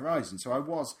Forza Horizon. So I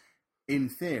was, in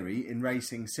theory, in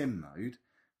racing sim mode,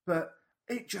 but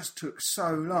it just took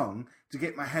so long to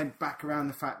get my head back around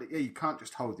the fact that, you can't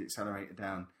just hold the accelerator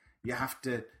down. You have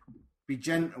to be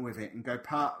gentle with it and go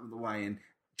part of the way and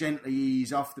gently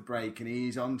ease off the brake and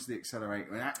ease onto the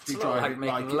accelerator and actually drive it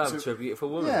like making love to a beautiful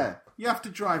woman. Yeah, you have to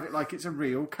drive it like it's a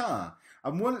real car.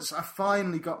 And once I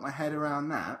finally got my head around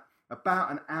that,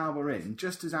 about an hour in,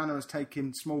 just as Anna was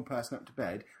taking small person up to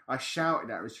bed, I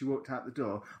shouted at her as she walked out the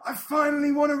door, I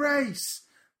finally won a race!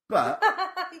 But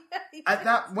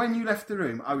when you left the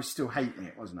room, I was still hating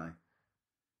it, wasn't I?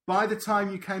 By the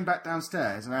time you came back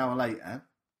downstairs an hour later,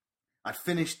 I'd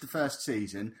finished the first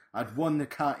season, I'd won the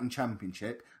karting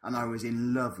championship, and I was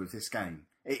in love with this game.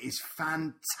 It is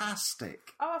fantastic.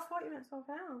 Oh, I thought you meant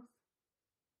something else.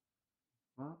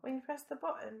 What? When you press the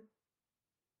button,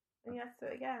 and you have to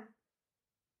do it again.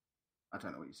 I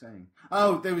don't know what you're saying.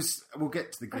 Oh, we'll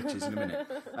get to the glitches in a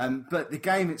minute. But the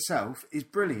game itself is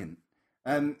brilliant.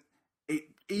 It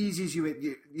eases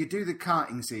you. You do the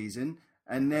karting season,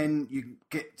 and then you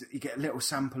get a little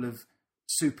sample of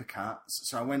supercarts.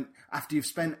 So I went after you've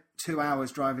spent 2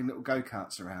 hours driving little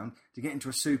go-karts around to get into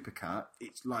a supercart.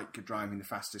 It's like you're driving the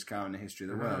fastest car in the history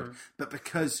of the world. But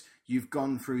because you've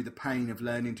gone through the pain of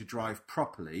learning to drive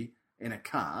properly in a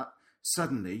kart,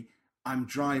 suddenly I'm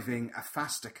driving a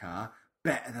faster car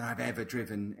better than I've ever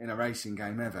driven in a racing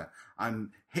game ever.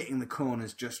 I'm hitting the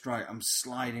corners just right. I'm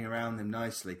sliding around them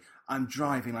nicely. I'm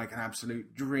driving like an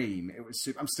absolute dream. It was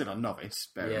I'm still a novice,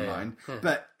 bear in mind,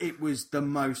 but it was the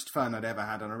most fun I'd ever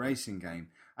had on a racing game.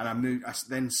 And I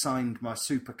then signed my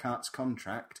Supercarts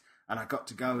contract, and I got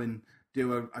to go and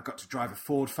I got to drive a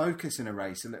Ford Focus in a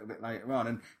race a little bit later on,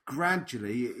 and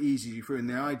gradually it eases you through. And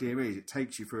the idea is it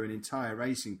takes you through an entire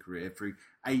racing career through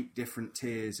 8 different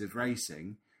tiers of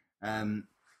racing.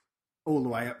 All the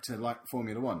way up to like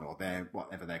Formula One or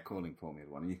whatever they're calling Formula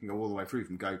One, and you can go all the way through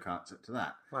from go-karts up to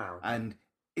that. Wow! And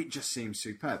it just seems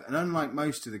superb. And unlike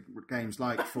most of the games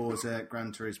like Forza,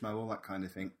 Gran Turismo, all that kind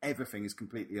of thing, everything is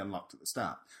completely unlocked at the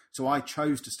start. So I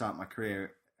chose to start my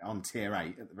career on tier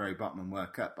 8 at the very bottom and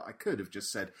work up, but I could have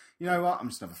just said, you know what, I'm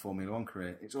just going to have a Formula One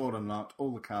career. It's all unlocked.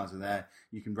 All the cars are there.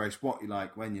 You can race what you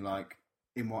like, when you like,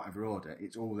 in whatever order.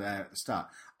 It's all there at the start.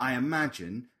 I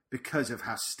imagine, because of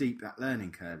how steep that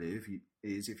learning curve is,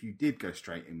 is if you did go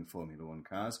straight in with Formula One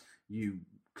cars, you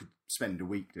could spend a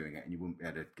week doing it and you wouldn't be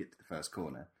able to get to the first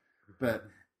corner. But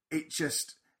it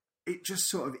just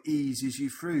sort of eases you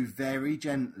through very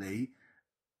gently,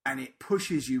 and it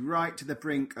pushes you right to the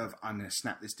brink of, I'm going to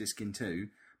snap this disc in two,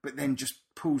 but then just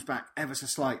pulls back ever so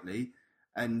slightly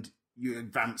and you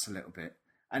advance a little bit.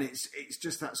 And it's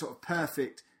just that sort of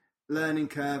perfect learning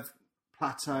curve,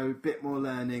 plateau, bit more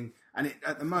learning. And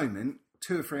at the moment,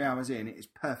 2 or 3 hours in, it is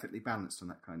perfectly balanced on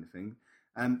that kind of thing.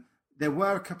 There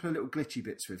were a couple of little glitchy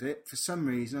bits with it. For some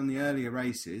reason, on the earlier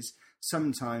races,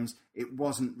 sometimes it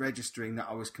wasn't registering that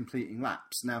I was completing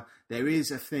laps. Now, there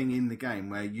is a thing in the game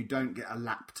where you don't get a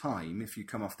lap time if you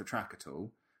come off the track at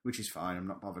all, which is fine. I'm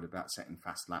not bothered about setting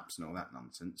fast laps and all that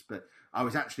nonsense. But I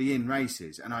was actually in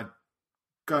races, and I'd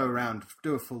go around,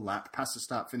 do a full lap, pass the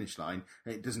start-finish line,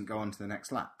 and it doesn't go on to the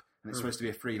next lap. And it's supposed to be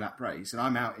a 3-lap race, and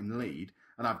I'm out in the lead,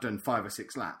 and I've done 5 or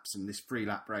 6 laps, and this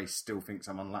 3-lap race still thinks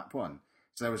I'm on lap 1.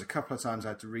 So there was a couple of times I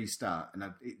had to restart, and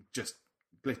it just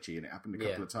glitchy, and it happened a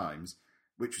couple of times,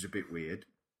 which was a bit weird.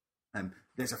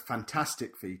 There's a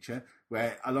fantastic feature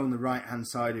where along the right-hand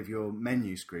side of your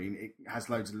menu screen, it has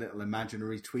loads of little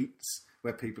imaginary tweets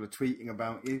where people are tweeting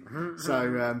about you.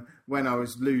 So when I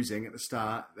was losing at the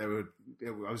start, I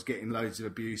was getting loads of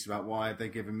abuse about why have they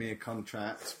given me a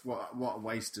contract, what a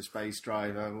waste of space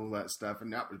driver, all that stuff,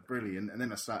 and that was brilliant. And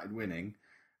then I started winning,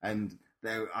 and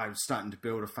I was starting to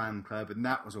build a fan club, and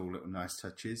that was all little nice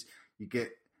touches.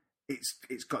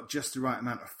 It's got just the right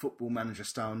amount of Football Manager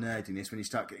style nerdiness when you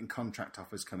start getting contract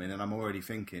offers come in, and I'm already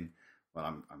thinking, well,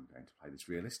 I'm going to play this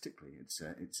realistically. It's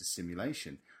a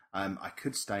simulation. I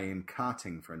could stay in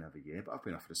karting for another year, but I've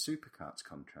been offered a superkarts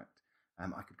contract.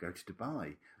 I could go to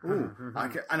Dubai.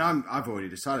 I've already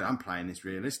decided I'm playing this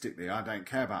realistically. I don't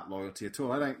care about loyalty at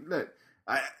all.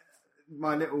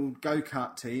 My little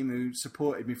go-kart team who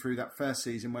supported me through that first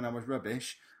season when I was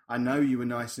rubbish, I know you were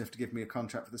nice enough to give me a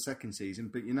contract for the second season,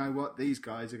 but you know what? These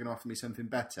guys are going to offer me something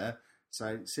better.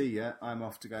 So see ya. I'm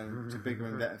off to go to bigger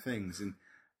and better things. And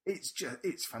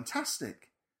it's fantastic.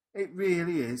 It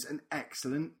really is an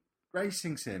excellent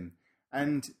racing sim.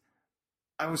 And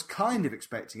I was kind of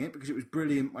expecting it because it was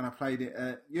brilliant when I played it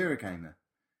at Eurogamer.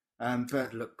 But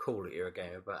It looked cool at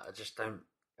Eurogamer, but I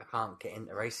can't get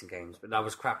into racing games. But I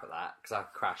was crap at that because I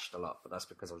crashed a lot, but that's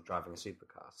because I was driving a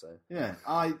supercar. So yeah,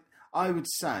 I would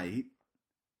say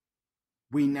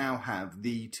we now have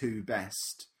the 2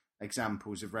 best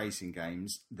examples of racing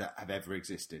games that have ever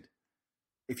existed.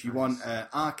 If you want an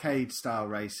arcade-style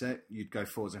racer, you'd go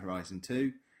Forza Horizon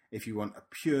 2. If you want a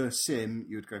pure sim,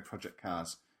 you would go Project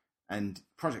Cars. And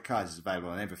Project Cars is available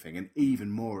on everything, and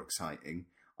even more exciting,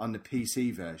 on the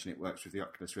PC version, it works with the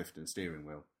Oculus Rift and steering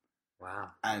wheel.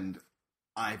 wow. And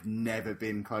I've never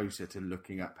been closer to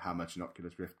looking up how much an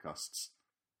Oculus Rift costs,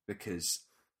 because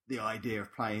the idea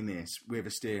of playing this with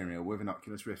a steering wheel, with an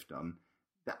Oculus Rift on,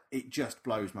 that it just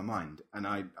blows my mind. And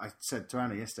I said to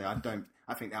Anna yesterday,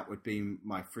 I think that would be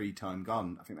my free time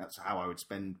gone. I think that's how I would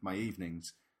spend my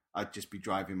evenings. I'd just be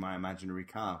driving my imaginary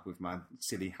car with my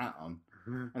silly hat on,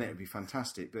 and it would be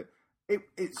fantastic. But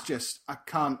it's just, I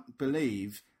can't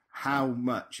believe how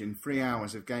much in 3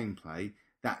 hours of gameplay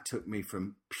that took me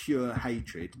from pure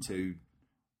hatred to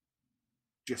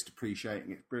just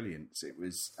appreciating its brilliance. It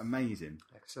was amazing.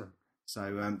 Excellent.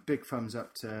 So big thumbs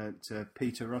up to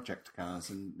Peter Project Cars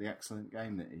and the excellent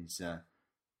game that he's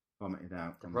vomited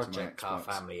out. The onto my Project Car Xbox.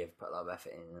 family have put a lot of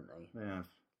effort in, haven't they? They have.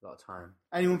 A lot of time.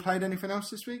 Anyone played anything else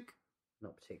this week?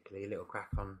 Not particularly. A little crack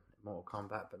on Mortal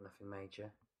Kombat, but nothing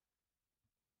major.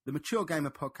 The Mature Gamer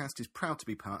Podcast is proud to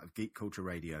be part of Geek Culture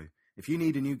Radio. If you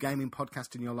need a new gaming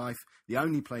podcast in your life, the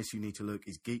only place you need to look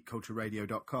is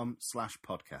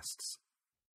geekcultureradio.com/podcasts.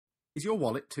 Is your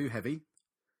wallet too heavy?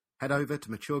 Head over to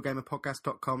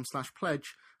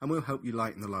maturegamerpodcast.com/pledge and we'll help you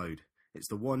lighten the load. It's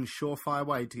the one surefire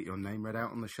way to get your name read out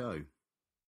on the show.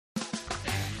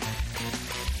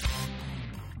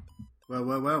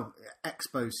 Well.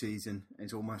 Expo season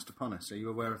is almost upon us. Are you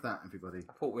aware of that, everybody?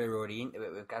 I thought we were already into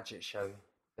it with Gadget Show.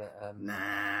 But,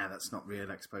 Nah, that's not real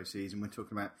Expo season. We're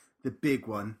talking about the big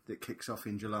one that kicks off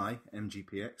in July,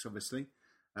 MGPX, obviously,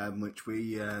 which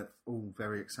we are all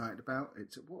very excited about.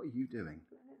 What are you doing?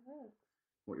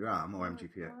 What, your arm or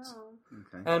MGPX?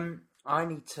 Okay. I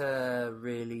need to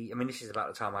really... I mean, this is about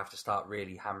the time I have to start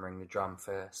really hammering the drum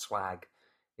for swag.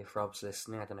 If Rob's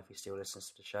listening, I don't know if he still listens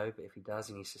to the show, but if he does,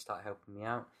 he needs to start helping me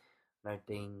out. I know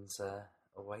Dean's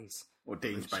always... Well,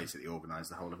 Dean's basically organised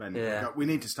the whole event. Yeah. We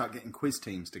need to start getting quiz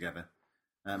teams together.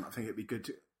 I think it'd be good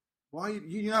to... Why?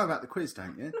 You know about the quiz,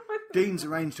 don't you? Dean's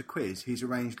arranged a quiz. He's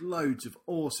arranged loads of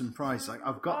awesome prizes. Like,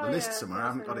 I've got the list somewhere. I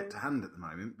haven't got it to hand at the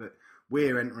moment, but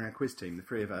we're entering a quiz team, the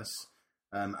 3 of us.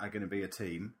 are going to be a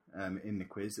team in the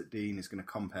quiz that Dean is going to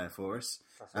compare for us.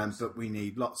 Awesome. But we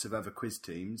need lots of other quiz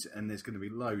teams, and there's going to be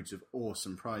loads of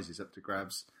awesome prizes up for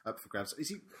grabs.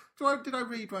 Did I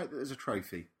read right that there's a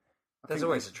trophy? There's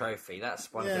always a trophy.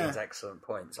 That's one of Dean's excellent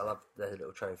points. I love the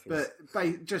little trophies.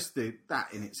 But just that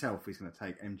in itself is going to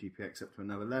take MGPX up to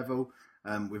another level.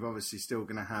 We've obviously still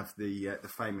going to have the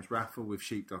famous raffle with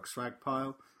Sheepdog Swag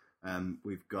Pile.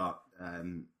 We've got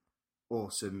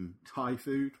awesome Thai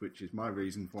food, which is my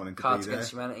reason for wanting to Cards be there.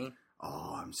 Against Humanity.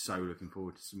 Oh, I'm so looking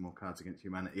forward to some more Cards Against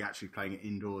Humanity. Actually playing it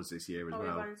indoors this year as Are we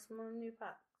well. buying some more new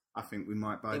packs? I think we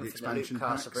might buy the Infinite expansion Loop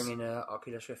packs Cast are bringing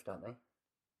Oculus Rift, aren't they?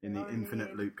 in the Oh,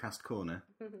 Infinite yeah. Loopcast corner.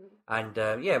 And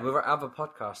we're other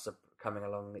podcasts are coming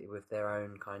along with their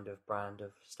own kind of brand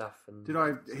of stuff. And Did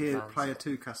I hear fans. Player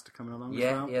 2 caster coming along as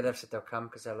Yeah, well? yeah, they've said they'll come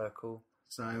because they're local.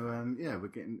 So, we're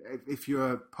getting... If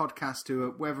you're a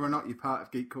podcaster, whether or not you're part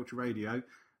of Geek Culture Radio,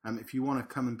 if you want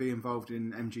to come and be involved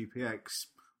in MGPX,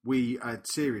 we are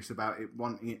serious about it,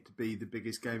 wanting it to be the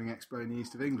biggest gaming expo in the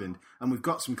east of England. And we've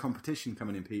got some competition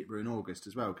coming in Peterborough in August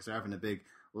as well, because they're having a big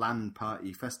LAN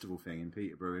party festival thing in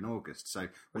Peterborough in August. So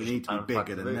we need to be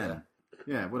bigger than them.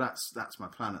 Yeah, well, that's my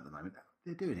plan at the moment.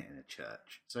 They're doing it in a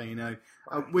church. So,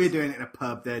 we're doing it in a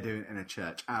pub, they're doing it in a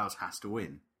church. Ours has to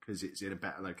win, because it's in a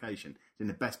better location. It's in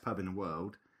the best pub in the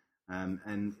world.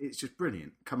 And it's just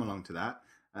brilliant. Come along to that.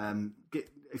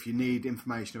 If you need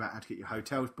information about how to get your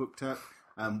hotels booked up,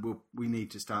 we need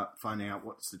to start finding out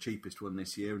what's the cheapest one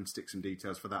this year and stick some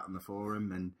details for that on the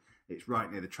forum. And it's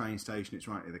right near the train station. It's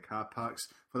right near the car parks.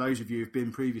 For those of you who've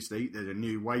been previously, there's a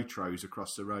new Waitrose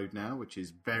across the road now, which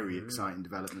is very exciting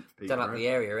development for people. Done up the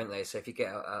area, aren't they? So if you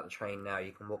get out the train now,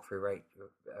 you can walk through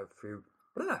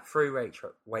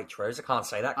Waitrose. I can't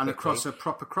say that. And quickly. across a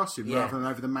proper crossing rather than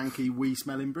over the manky,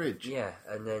 wee-smelling bridge. Yeah,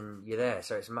 and then you're there.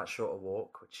 So it's a much shorter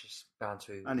walk, which is bound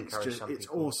to And it's encourage some it's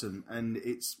people. awesome. And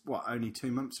it's, only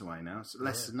 2 months away now. So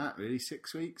less than that, really.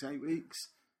 6 weeks, 8 weeks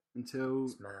until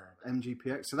It's mad.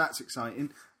 MGPX. So that's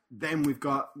exciting. Then we've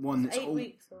got one that's 8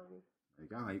 weeks on. There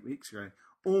you go, 8 weeks ago.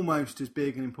 Almost as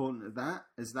big and important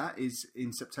as that is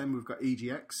in September. We've got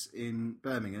EGX in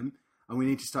Birmingham, and we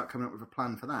need to start coming up with a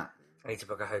plan for that. I need to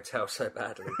book a hotel so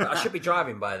badly. But I should be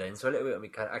driving by then, so a little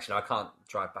bit. Actually, I can't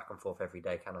drive back and forth every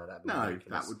day, can I? That'd be No,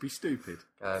 ridiculous. that would be stupid.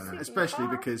 Car. Especially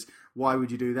because why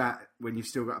would you do that when you've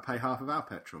still got to pay half of our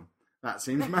petrol? That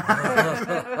seems mad.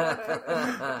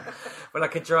 Well, I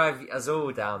could drive us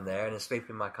all down there and sleep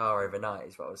in my car overnight,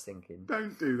 is what I was thinking.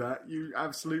 Don't do that, you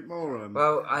absolute moron.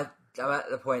 Well, I'm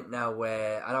at the point now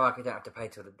where I know I don't have to pay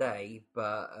till the day,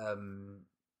 but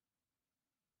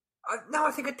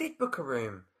I think I did book a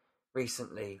room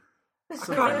recently. I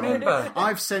can't remember.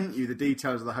 I've sent you the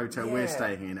details of the hotel we're Yeah.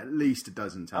 staying in at least a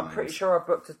dozen times. I'm pretty sure I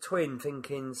booked a twin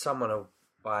thinking someone will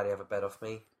buy the other bed off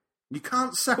me. You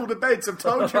can't sell the beds. I've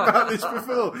told you about this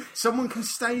before. Someone can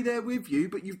stay there with you,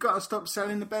 but you've got to stop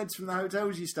selling the beds from the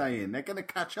hotels you stay in. They're going to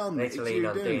catch on. I need It's to you lean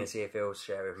on doing Dean it. and see if he'll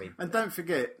share with me. And don't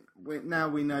forget, now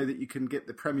we know that you can get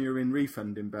the Premier Inn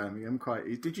refund in Birmingham quite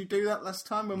easy. Did you do that last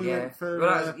time when we went for...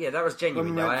 Well, that was genuine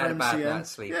when we though. I went had a for bad MCM?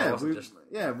 night's sleep. I Yeah, wasn't just...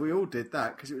 we all did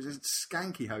that because it was a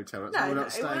skanky hotel. That's why No, we're no, not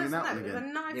it staying in that one was a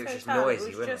again. nice It was just hotel. noisy, it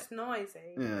was wasn't just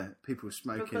noisy. Yeah, people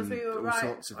smoking Because we were all right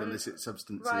sorts of on- illicit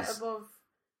substances. Right above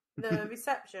the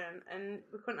reception, and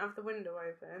we couldn't have the window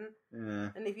open. Yeah.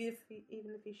 And even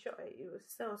if you shut it, it was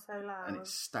still so loud. And it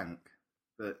stank.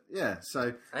 But yeah,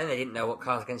 so And they didn't know what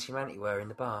Cards Against Humanity were in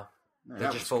the bar. no, They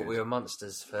that just was thought good. we were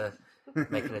monsters for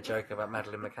making a joke about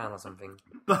Madeleine McCann or something.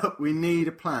 But we need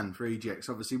a plan for EGX.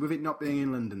 Obviously, with it not being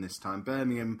in London this time,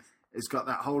 Birmingham has got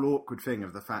that whole awkward thing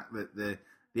of the fact that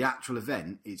the actual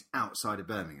event is outside of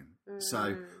Birmingham.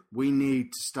 So we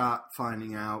need to start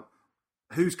finding out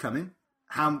who's coming,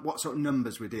 what sort of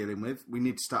numbers we're dealing with. We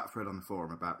need to start a thread on the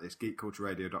forum about this,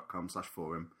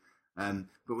 geekcultureradio.com/forum.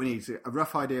 But we need a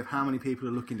rough idea of how many people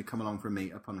are looking to come along for a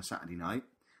meet-up on a Saturday night.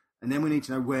 And then we need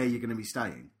to know where you're going to be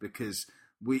staying, because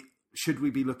should we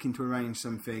be looking to arrange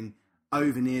something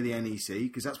over near the NEC,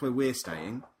 because that's where we're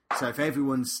staying. So if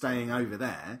everyone's staying over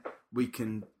there, we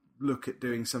can look at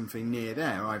doing something near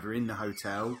there, either in the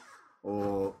hotel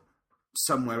or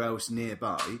somewhere else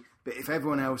nearby. But if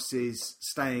everyone else is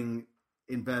staying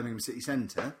in Birmingham city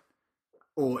centre,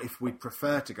 or if we'd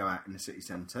prefer to go out in the city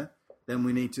centre, then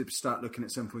we need to start looking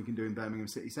at something we can do in Birmingham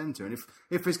city centre. And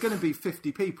if there's going to be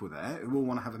 50 people there who all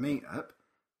want to have a meet-up,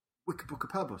 we could book a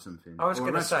pub or something. I was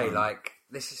going to say,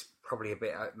 this is probably a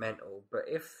bit mental, but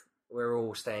if we're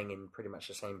all staying in pretty much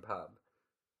the same pub,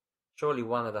 surely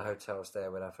one of the hotels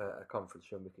there would have a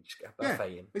conference room. We could just get a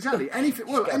buffet in. Exactly. Anything,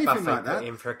 Just get a anything buffet like that. put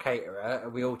in for a caterer,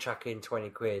 and we all chuck in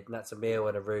 20 quid, and that's a meal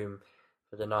and a room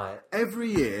for the night.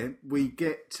 Every year we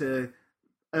get to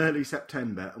early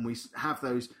September and we have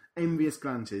those envious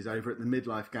glances over at the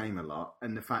Midlife Game a lot,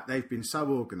 and the fact they've been so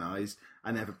organised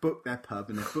and they've booked their pub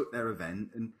and they've booked their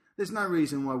event, and there's no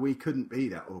reason why we couldn't be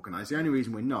that organised. The only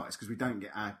reason we're not is because we don't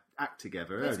get our act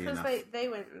together It's early because enough. they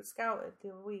went and scouted the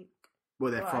other week.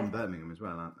 Well, they're Why? from Birmingham as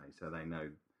well, aren't they? So they know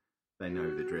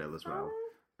the drill as well.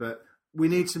 But we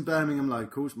need some Birmingham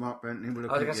locals. Mark Bentley will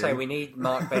look I was at going to you. say, we need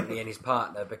Mark Bentley and his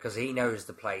partner because he knows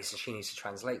the place and she needs to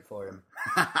translate for him.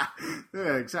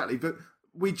 Yeah, exactly. But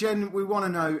we want to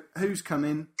know who's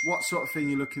coming, what sort of thing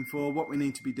you're looking for, what we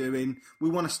need to be doing. We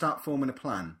want to start forming a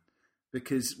plan,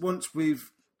 because once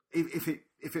if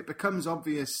it becomes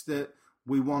obvious that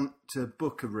we want to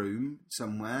book a room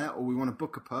somewhere, or we want to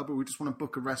book a pub, or we just want to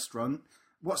book a restaurant,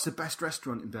 what's the best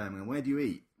restaurant in Birmingham? Where do you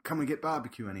eat? Can we get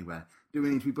barbecue anywhere? Do we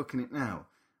need to be booking it now?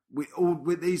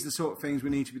 These are the sort of things we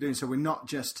need to be doing, so we're not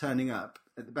just turning up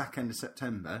at the back end of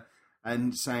September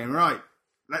and saying, right,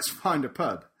 let's find a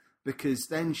pub, because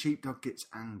then Sheepdog gets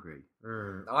angry.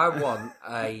 I want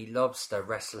a lobster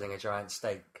wrestling a giant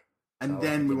steak. And So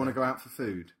then we dinner. want to go out for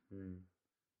food.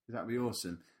 That'd be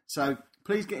awesome. So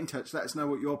please get in touch. Let us know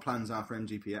what your plans are for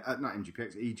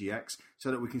EGX, so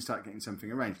that we can start getting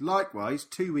something arranged. Likewise,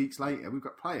 2 weeks later, we've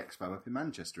got Play Expo up in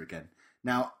Manchester again.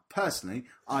 Now, personally,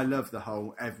 I love the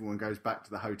whole everyone goes back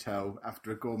to the hotel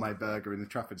after a gourmet burger in the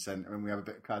Trafford Centre and we have a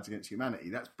bit of Cards Against Humanity.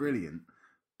 That's brilliant.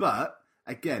 But,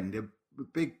 again, the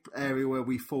big area where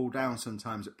we fall down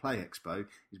sometimes at Play Expo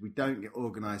is we don't get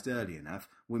organised early enough.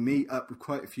 We meet up with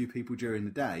quite a few people during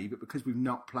the day, but because we've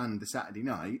not planned the Saturday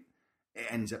night, it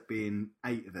ends up being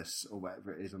 8 of us or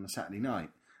whatever it is on the Saturday night.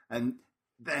 And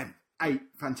they're 8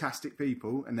 fantastic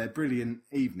people and they're brilliant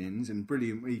evenings and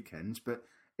brilliant weekends, but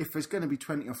if there's going to be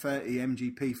 20 or 30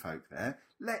 MGP folk there,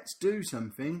 let's do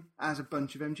something as a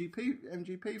bunch of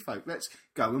MGP folk. Let's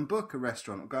go and book a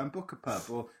restaurant, or go and book a pub,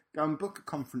 or go and book a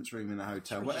conference room in a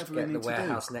hotel, We whatever just we get need the to do.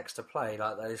 warehouse next to Play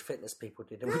like those fitness people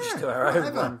did, and we Yeah, just do our own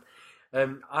whatever.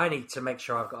 one. I need to make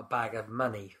sure I've got a bag of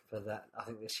money for that, I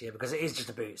think, this year, because it is just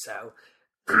a boot sale.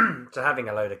 So having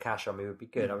a load of cash on me would be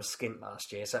good. I was skint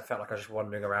last year, so it felt like I was just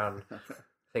wandering around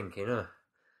thinking,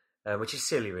 which is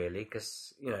silly, really,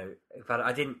 because, you know, in fact,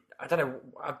 I don't know,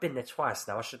 I've been there twice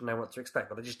now, I should know what to expect,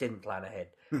 but I just didn't plan ahead.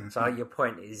 So your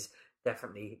point is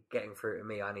definitely getting through to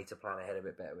me. I need to plan ahead a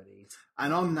bit better with these.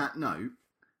 And on that note,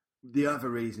 the other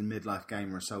reason Midlife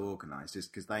Gamer are so organised is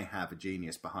because they have a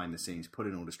genius behind the scenes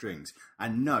pulling all the strings.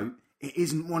 And note, it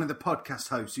isn't one of the podcast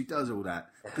hosts who does all that.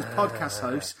 Because podcast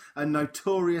hosts are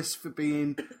notorious for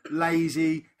being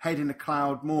lazy, head in a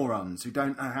cloud morons who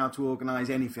don't know how to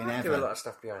organise anything I ever. do a lot of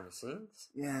stuff behind the scenes.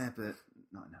 Yeah, but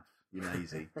not enough. You're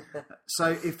lazy.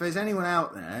 So if there's anyone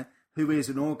out there who is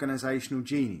an organisational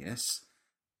genius,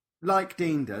 like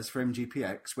Dean does for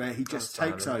MGPX, where he just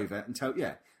takes over and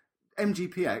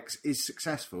MGPX is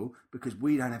successful because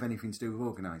we don't have anything to do with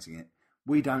organising it.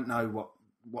 We don't know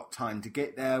what time to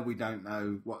get there. We don't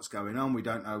know what's going on. We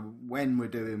don't know when we're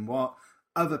doing what.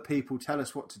 Other people tell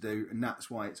us what to do, and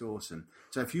that's why it's awesome.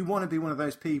 So if you want to be one of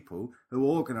those people who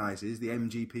organises the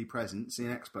MGP presence in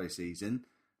Expo season,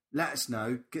 let us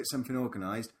know, get something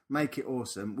organised, make it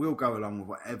awesome. We'll go along with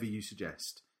whatever you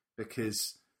suggest,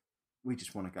 because we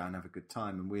just want to go and have a good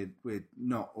time, and we're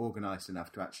not organised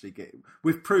enough to actually get...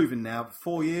 We've proven now,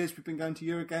 4 years we've been going to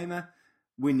Eurogamer,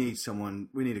 we need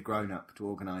a grown-up to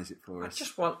organise it for I us.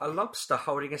 just want a lobster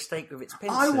holding a steak with its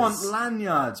pincers. I want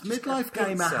lanyards. Just Midlife a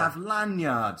Gamer pizza. have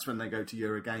lanyards when they go to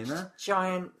Eurogamer.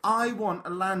 Giant I want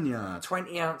a lanyard.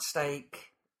 20-ounce steak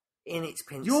in its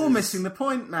pincers. You're missing the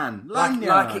point, man. Like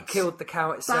Lanyards. it killed the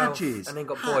cow itself Badges, and then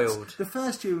got hats. boiled. The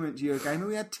first year we went to Eurogamer,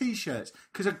 we had T-shirts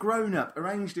because a grown-up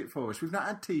arranged it for us. We've not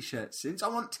had T-shirts since. I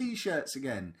want T-shirts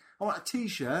again. I want a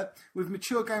T-shirt with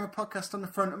Mature Gamer Podcast on the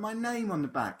front and my name on the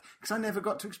back, because I never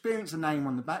got to experience a name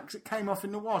on the back because it came off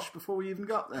in the wash before we even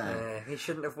got there. You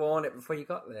shouldn't have worn it before you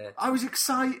got there. I was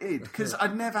excited because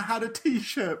I'd never had a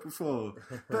T-shirt before.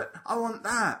 But I want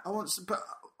that. But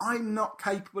I'm not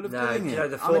capable of No, doing it. you know,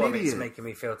 the I'm thought an of it's idiot. making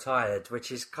me feel tired,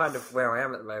 which is kind of where I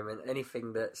am at the moment.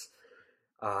 Anything that's...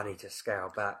 I need to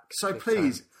scale back. So big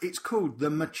please, time. it's called the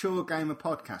Mature Gamer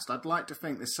Podcast. I'd like to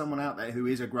think there's someone out there who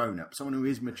is a grown-up, someone who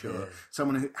is mature,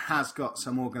 someone who has got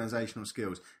some organisational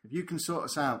skills. If you can sort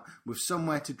us out with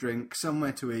somewhere to drink,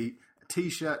 somewhere to eat, a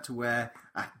T-shirt to wear,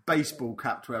 a baseball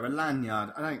cap to wear, a lanyard,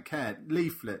 I don't care,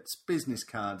 leaflets, business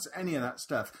cards, any of that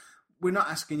stuff. We're not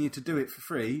asking you to do it for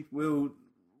free. We'll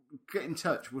get in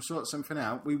touch. We'll sort something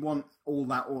out. We want all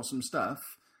that awesome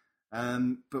stuff.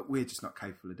 But we're just not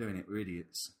capable of doing it. We're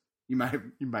idiots. You may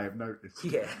have noticed.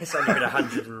 Yeah, it's only been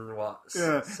 100 and what?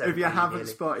 Yeah. If 70 you haven't nearly.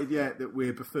 spotted yet that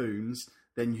we're buffoons,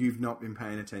 then you've not been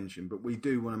paying attention. But we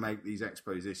do want to make these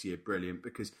expos this year brilliant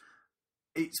because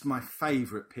it's my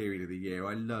favourite period of the year.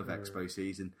 I love expo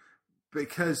season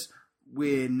because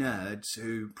we're nerds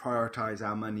who prioritise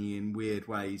our money in weird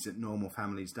ways that normal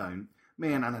families don't.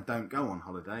 Me and Anna don't go on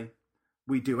holiday.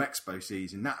 We do expo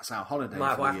season. That's our holiday.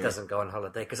 My wife doesn't go on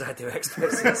holiday because I do expo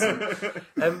season.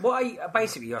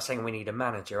 Basically, you're saying we need a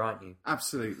manager, aren't you?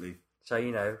 Absolutely. So,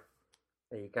 there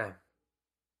you go.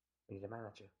 We need a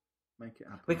manager. Make it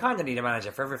happen. We kind of need a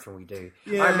manager for everything we do.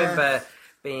 Yeah. I remember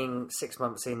being 6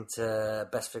 months into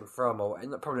Best Thing From, or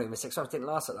probably even 6 months, didn't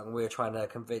last that long. We were trying to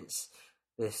convince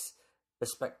this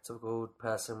bespectacled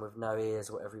person with no ears,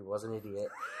 whatever he was, an idiot,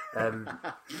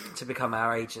 to become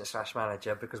our agent /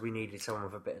 manager because we needed someone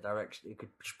with a bit of direction who could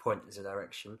point us a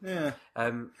direction. Yeah. I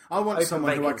want open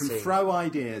someone who I can vacancy. throw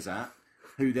ideas at,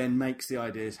 who then makes the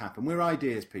ideas happen. We're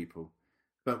ideas people,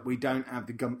 but we don't have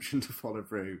the gumption to follow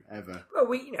through ever. Well,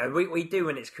 we do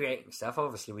when it's creating stuff.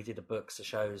 Obviously, we do the books, the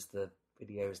shows, the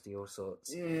videos, the all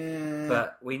sorts. Yeah.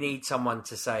 But we need someone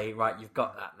to say, right, you've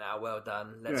got that now. Well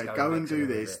done. Let's go and do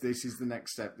this. this. This is the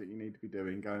next step that you need to be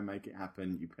doing. Go and make it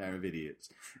happen, you pair of idiots.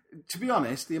 To be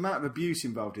honest, the amount of abuse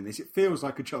involved in this, it feels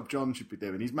like a job John should be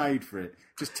doing. He's made for it.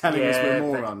 Just telling us we're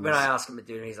morons. When I ask him to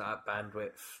do it, he's like,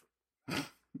 bandwidth.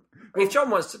 If John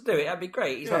wants to do it, that'd be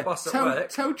great. He's my boss at work.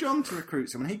 Tell John to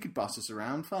recruit someone. He could boss us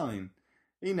around fine.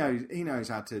 He knows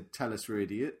how to tell us we're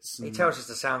idiots. He tells us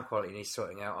the sound quality he's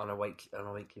sorting out on a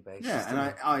weekly basis.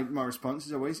 Yeah, and my response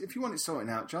is always, if you want it sorting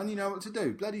out, John, you know what to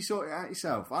do. Bloody sort it out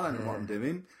yourself. I don't know what I'm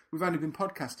doing. We've only been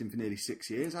podcasting for nearly 6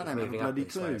 years. I don't have a bloody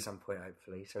clue. At some point,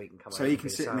 hopefully, so he can come. So he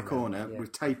can sit in the corner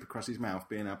with tape across his mouth,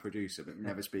 being our producer, but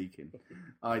never speaking.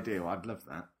 Ideal. I'd love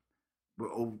that. But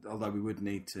although we would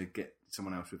need to get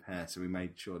someone else with hair, so we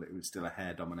made sure that it was still a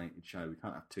hair-dominated show. We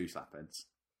can't have two slapheads.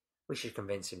 We should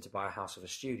convince him to buy a house with a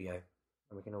studio,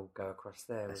 and we can all go across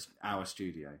there. That's our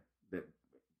studio that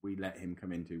we let him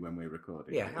come into when we're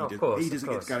recording. Yeah, of course. He doesn't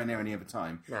get to go in there any other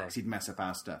time because he'd mess up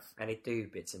our stuff. And he'd do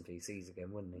bits and pieces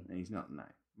again, wouldn't he? He's not. No,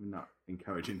 we're not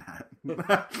encouraging that.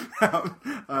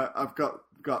 I've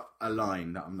got a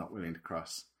line that I'm not willing to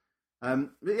cross. But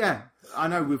yeah, I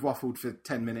know we've waffled for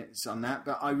 10 minutes on that,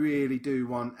 but I really do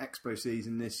want Expo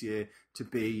season this year to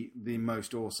be the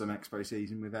most awesome Expo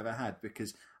season we've ever had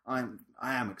because I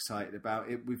am excited about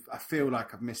it. I feel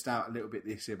like I've missed out a little bit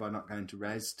this year by not going to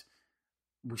Rezzed.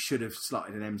 We should have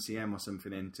slotted an MCM or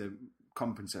something in to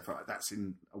compensate for it. That's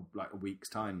in a week's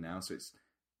time now, so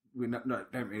we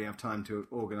don't really have time to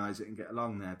organise it and get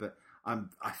along there. But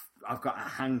I've got a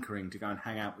hankering to go and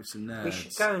hang out with some nerds. We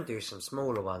should go and do some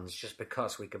smaller ones just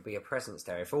because we could be a presence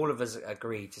there. If all of us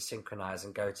agree to synchronise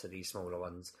and go to these smaller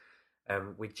ones,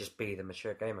 we'd just be the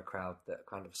mature gamer crowd that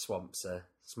kind of swamps a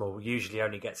small, usually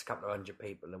only gets a couple of 100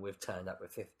 people, and we've turned up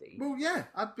with 50. Well, yeah,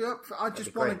 I'd be up for, I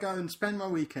just want to go and spend my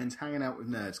weekends hanging out with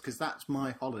nerds because that's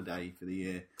my holiday for the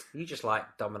year. You just like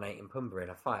dominating Pumbaa in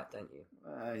a fight, don't you?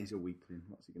 He's a weakling.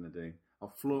 What's he going to do?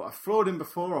 I've floored him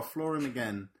before, I'll floor him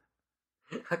again.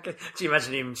 Do you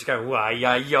imagine him just going, why,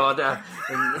 yeah, yada?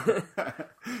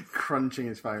 Crunching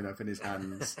his phone up in his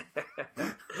hands.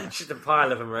 Just a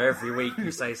pile of them where every week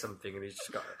you say something and he's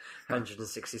just got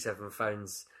 167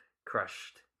 phones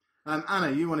crushed.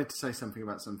 Anna, you wanted to say something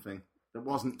about something that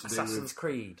wasn't to do with... Assassin's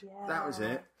Creed. Yeah. That was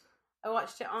it. I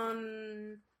watched it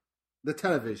on The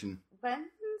television. Wednesday?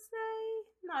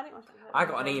 No, I didn't watch it. I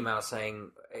got an email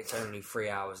saying it's only 3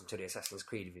 hours until the Assassin's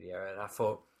Creed video, and I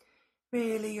thought,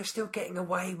 really, you're still getting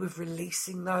away with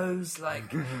releasing those?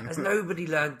 Like, has nobody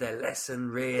learned their lesson,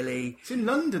 really? It's in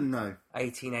London, though.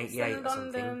 1888 or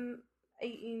something. London,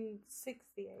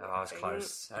 1868. Oh, I was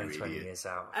close. Only 20 idiot. years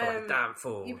out. I feel like a damn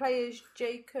fool. You play as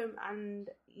Jacob and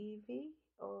Evie,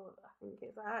 or I think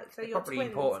it's that. So It's you're probably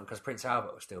twins. important because Prince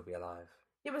Albert will still be alive.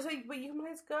 Yeah, but you can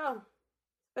play as a girl.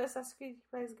 First Assassin's Creed, you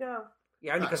can play as a girl.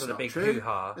 Yeah, only because That's of the not big true.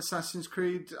 hoo-ha. Assassin's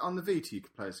Creed on the Vita, you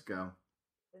could play as a girl.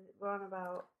 We're on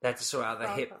about... They had to sort out the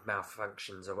Oh, hip okay.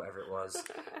 malfunctions or whatever it was.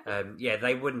 Yeah,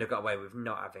 they wouldn't have got away with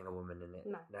not having a woman in it.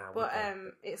 No, Now, but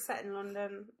would they? it's set in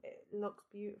London. It looks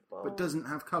beautiful. But doesn't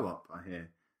have co-op, I hear.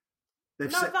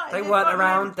 They've No, said, They they've weren't got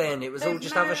around no- then. It was all there's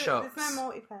just no- other shops. There's no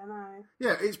multiplayer, no.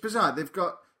 yeah, it's bizarre. They've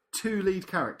got 2 lead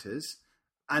characters,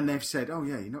 and they've said, "Oh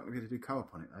yeah, you're not going to be able to do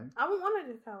co-op on it though." I wouldn't want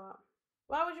to do co-op.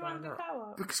 Why would you Why want to do not?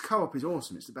 co-op? Because co-op is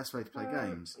awesome. It's the best way to play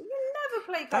games. You never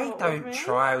play They co-op don't with me.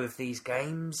 try with these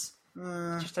games.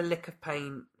 Uh, Just a lick of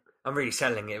paint. I'm really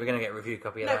selling it. We're going to get a review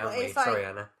copy of No, that, but aren't we? it's like- Sorry,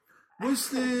 Anna. was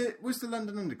the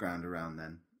London Underground around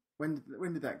then?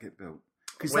 When did that get built?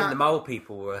 Because When the mole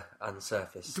people were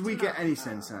unsurfaced. do we get any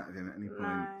sense out of him at any point?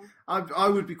 No. I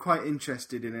would be quite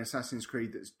interested in an Assassin's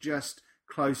Creed that's just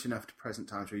close enough to present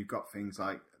times where you've got things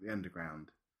like the Underground.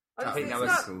 I think It's that was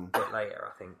not- cool. a bit later,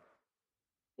 I think.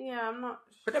 Yeah, I'm not.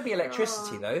 But there'd be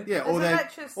electricity, sure. though. Yeah, There's or they're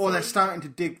electricity. starting to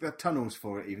dig the tunnels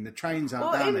for it. Even the trains aren't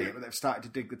Well, down in- there yet, but they've started to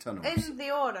dig the tunnels. In the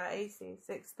order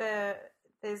 1886,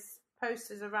 there's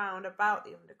posters around about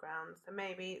the Underground, so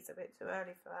maybe it's a bit too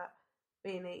early for that.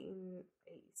 Being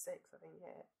 1886, I think,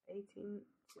 yeah,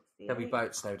 1868. There'll be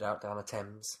boats, no doubt, down the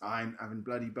Thames. I'm having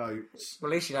bloody boats.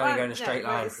 Well, at least you only go in a yeah, straight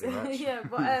but line, it's- pretty much. yeah,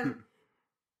 but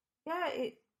yeah,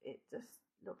 it just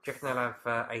looks. Do you reckon they'll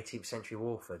have 18th century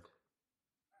Warford?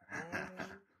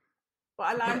 But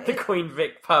I like The it. Queen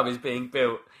Vic pub is being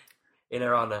built in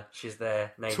her honour. She's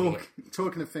there naming it.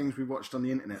 Talking of things we watched on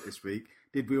the internet this week,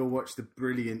 did we all watch the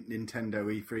brilliant Nintendo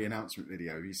E3 announcement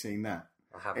video? Have you seen that?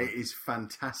 I haven't. It is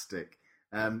fantastic.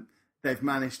 They've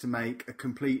managed to make a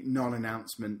complete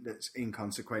non-announcement that's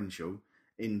inconsequential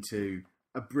into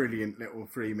a brilliant little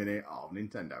 3-minute,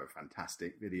 Nintendo,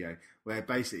 fantastic video, where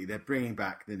basically they're bringing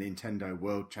back the Nintendo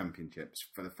World Championships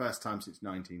for the first time since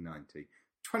 1990.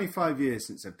 25 years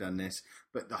since they've done this,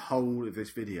 but the whole of this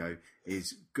video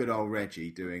is good old Reggie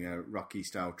doing a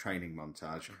Rocky-style training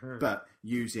montage, but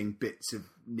using bits of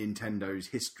Nintendo's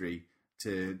history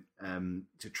to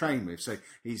train with. So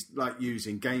he's like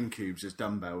using GameCubes as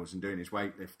dumbbells and doing his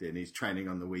weightlifting. He's training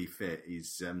on the Wii Fit.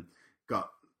 He's got...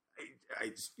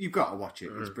 you've got to watch it.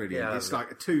 It's brilliant. Yeah, It's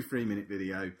like a 2-3 minute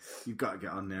video. You've got to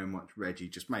get on there and watch Reggie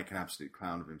just make an absolute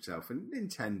clown of himself. And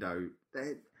Nintendo,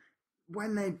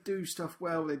 when they do stuff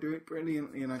well, they do it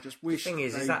brilliantly. And I just wish. The thing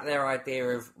is that their idea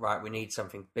of, right, we need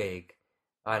something big?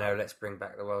 I know, let's bring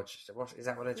back the world. Is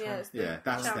that what they're trying? Yeah, it's the Yeah,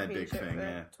 that's their big championship thing, for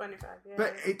yeah. 25 years.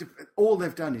 But all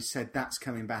they've done is said that's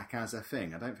coming back as a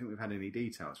thing. I don't think we've had any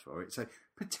details for it. So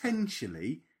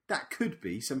potentially that could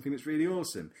be something that's really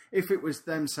awesome. If it was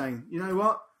them saying, you know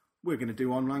what, we're going to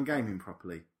do online gaming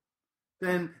properly,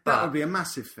 then that But- would be a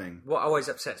massive thing. What always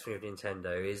upsets me with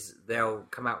Nintendo is they'll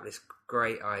come out with this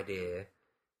great idea,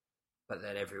 but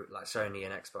then like Sony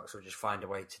and Xbox will just find a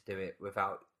way to do it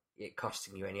without it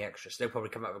costing you any extra. So they'll probably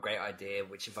come up with a great idea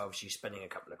which involves you spending a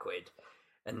couple of quid,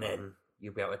 and then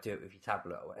you'll be able to do it with your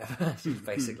tablet or whatever.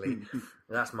 Basically,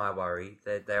 that's my worry.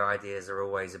 Their ideas are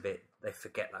always a bit. They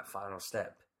forget that final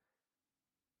step.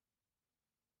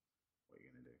 What are you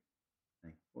going to do?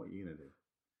 Hey, what are you going to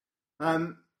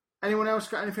do? Anyone else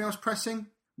got anything else pressing?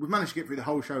 We've managed to get through the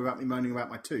whole show without me moaning about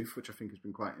my tooth, which I think has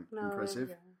been quite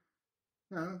impressive.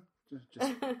 No,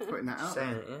 just putting that out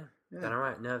Saying there. it, yeah. Yeah. Done all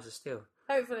right. Nerves of steel.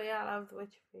 Hopefully, I'll have the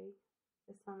Witcher free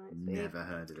this time next week. Never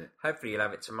heard of it. Hopefully, you'll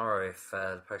have it tomorrow if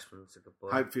the postman's a good boy.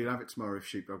 Hopefully you'll have it tomorrow if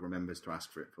Sheepdog remembers to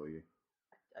ask for it for you.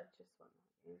 I just want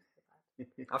that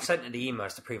news. I've sent her the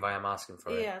emails to prove I am asking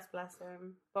for it. Yes, bless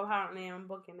him. But apparently, I'm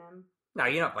bugging him. No,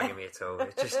 you're not bugging me at all.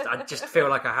 It's just I just feel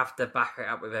like I have to back it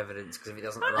up with evidence because if it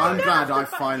doesn't I'm arrive, glad I've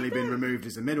finally been removed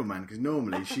as a middleman, because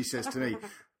normally she says to me,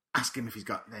 ask him if he's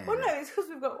got there. Well, no, it's because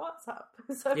we've got WhatsApp.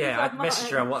 So yeah, I messaged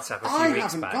her on WhatsApp a few I weeks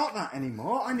haven't back. got that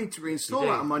anymore. I need to reinstall You do?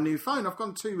 that on my new phone. I've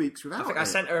gone 2 weeks without I think it. I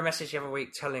sent her a message the other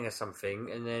week telling her something,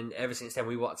 and then ever since then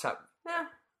we WhatsApp. Yeah.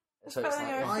 So it's like,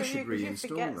 I should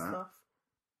reinstall that.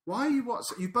 Why are you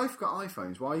WhatsApp? You both got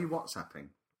iPhones. Why are you WhatsApping?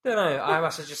 Don't know. I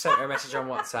must have just sent her a message on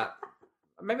WhatsApp.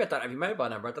 Maybe I don't have your mobile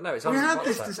number. I don't know. It's on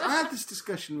WhatsApp. I had this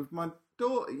discussion with my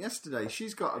daughter yesterday.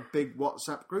 She's got a big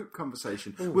WhatsApp group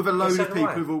conversation with a load so of do people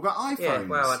I. who've all got iPhones. Yeah,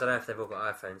 well, I don't know if they've all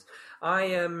got iPhones. I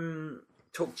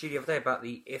talked to you the other day about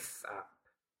the If app,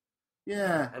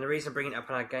 Yeah. and the reason I'm bringing it up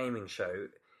on our gaming show,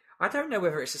 I don't know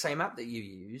whether it's the same app that you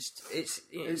used. It's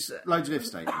Loads of if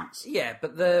statements. yeah,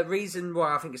 but the reason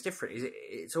why I think it's different is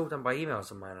it's all done by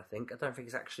emails on mine. I think I don't think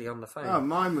it's actually on the phone. Oh,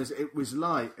 mine was. It was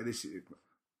like this.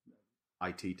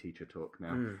 IT teacher talk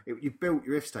now. You built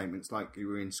your if statements like you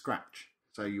were in Scratch,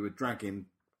 so you were dragging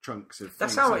chunks of.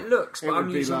 That's things. how So it looks, but would I'm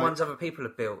be using like- ones other people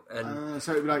have built. And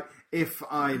So it'd be like, if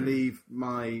I leave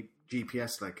my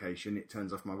GPS location, it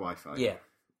turns off my Wi-Fi. yeah,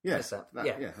 yeah, that's that. that-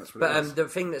 yeah, that's what But it is. the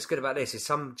thing that's good about this is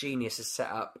some genius has set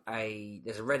up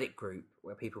there's a Reddit group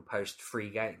where people post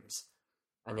free games,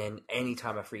 and then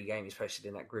anytime a free game is posted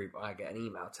in that group, I get an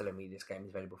email telling me this game is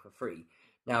available for free.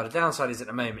 Now the downside is at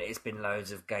the moment it's been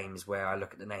loads of games where I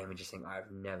look at the name and just think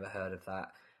I've never heard of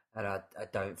that, and I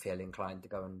don't feel inclined to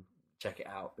go and check it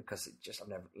out because I've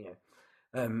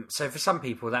never, so for some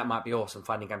people that might be awesome,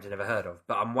 finding games I've never heard of,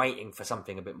 but I'm waiting for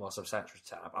something a bit more substantial to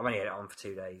set up. I've only had it on for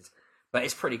 2 days, but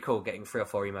it's pretty cool getting 3 or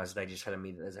 4 emails a day just telling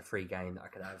me that there's a free game that I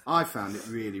could have. I found it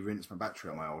really rinsed my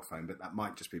battery on my old phone, but that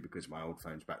might just be because my old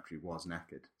phone's battery was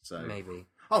knackered. So Maybe.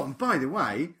 Oh, and by the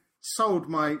way, sold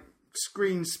my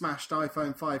screen smashed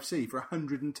iPhone 5C for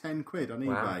 110 quid on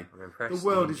Wow, eBay. I'm impressed. The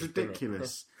world You is just did it.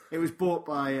 ridiculous. It was bought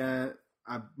by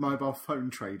a mobile phone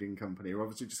trading company are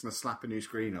obviously just going to slap a new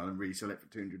screen on and resell it for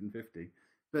 $250.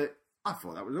 But I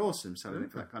thought that was awesome selling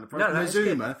it for that kind of price. No, it's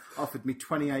Mazuma offered me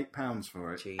 £28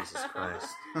 for it. Jesus Christ.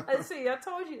 See, I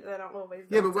told you they're not always.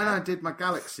 Yeah, but when I did my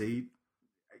Galaxy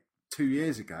 2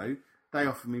 years ago, they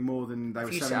offered me more than they were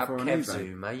If you selling set up for on Kev eBay.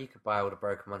 Zuma, you could buy all the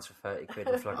broken ones for 30 quid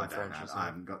and plug I in for don't know. hundreds. I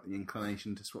haven't got the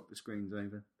inclination to swap the screens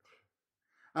over.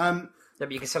 Yeah,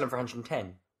 but you can sell them for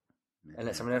 110 and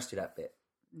let someone else do that bit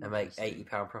and make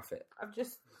 £80 profit. I've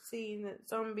just seen that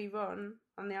Zombie Run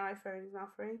on the iPhone is now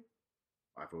free.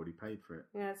 I've already paid for it.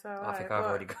 Yeah, so I think I've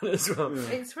already got it as well.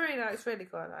 It's free now. It's really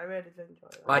good. I really do enjoy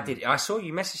it. I did. I saw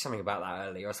you message something about that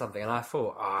earlier or something, and I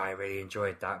thought, I really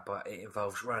enjoyed that, but it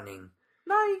involves running.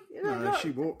 No,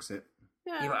 she walks it.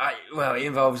 Yeah. Yeah, well, it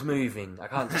involves moving. I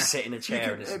can't just sit in a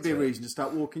chair and listen It'd be a to it. reason to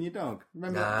start walking your dog.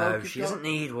 Remember that No, dog? she doesn't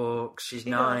need walks. She's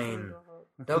She does 9.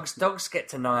 Dogs get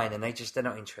to 9 and they're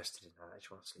not interested in that. They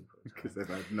just want to sleep all the time. Because they've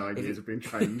had 9 years of being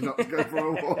trained not to go for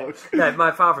a walk. No,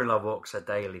 my father-in-law walks her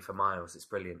daily for miles. It's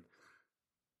brilliant.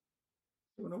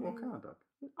 You want to walk our dog?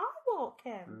 I walk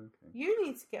him. Okay. You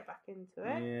need to get back into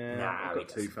it. Yeah, No, I've he got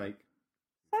doesn't. toothache.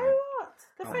 So what?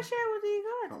 The Oh. fresh air will do you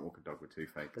good. Can't walk a dog with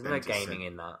toothache. There's no gaming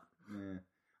in that. Yeah.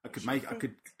 I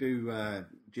could do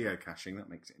geocaching. That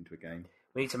makes it into a game.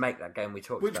 We need to make that game we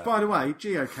talked Which, about. by the way,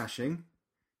 geocaching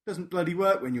doesn't bloody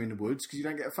work when you're in the woods because you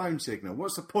don't get a phone signal.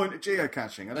 What's the point of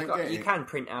geocaching? I don't get it. You can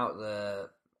print out the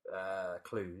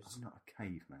clues. I'm not a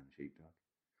caveman, sheepdog.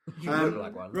 You look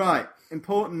like one. Right,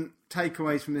 important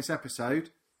takeaways from this episode.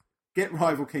 Get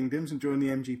Rival Kingdoms and join the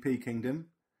MGP Kingdom.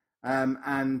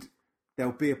 And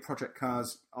there'll be a Project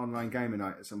Cars online gamer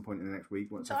night at some point in the next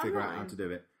week once I figure out how to do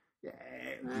it. Yeah,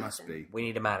 it must be. We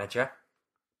need a manager.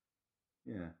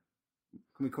 Yeah.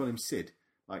 Can we call him Sid?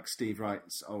 Like Steve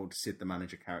Wright's old Sid the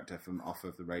Manager character from off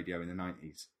of the radio in the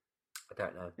 90s. I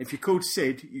don't know. If you're called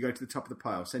Sid, you go to the top of the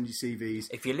pile. Send your CVs.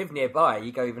 If you live nearby,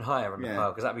 you go even higher on the Yeah.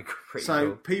 pile because that'd be pretty So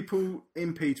cool. people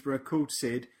in Peterborough called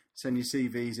Sid, send your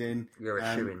CVs in. You're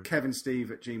a shoo-in.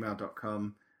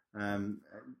 KevinSteve@gmail.com.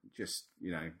 Just,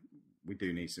 we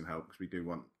do need some help because we do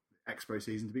want Expo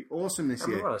season to be awesome this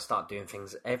We year. want to start doing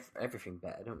things, everything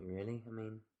better, don't we? Really? I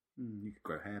mean, You could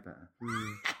grow hair better.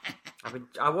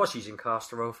 I was using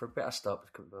castor oil for a bit. I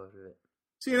stopped. Couldn't bother with it.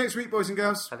 See you next week, boys and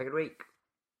girls. Have a good week.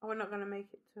 Oh, we're not going to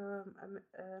make it to an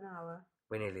hour.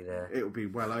 We're nearly there. It'll be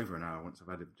well over an hour once I've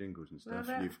added the jingles and stuff.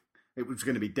 Okay. It was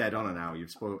going to be dead on an hour.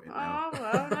 You've spoiled it now. Oh,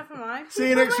 well, never mind. See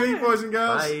you next week, boys and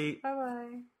girls. Bye.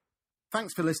 Bye-bye.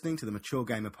 Thanks for listening to the Mature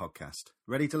Gamer Podcast.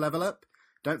 Ready to level up?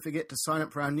 Don't forget to sign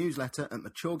up for our newsletter at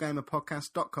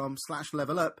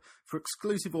maturegamerpodcast.com/level up for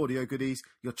exclusive audio goodies,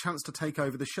 your chance to take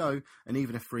over the show, and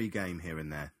even a free game here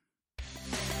and there.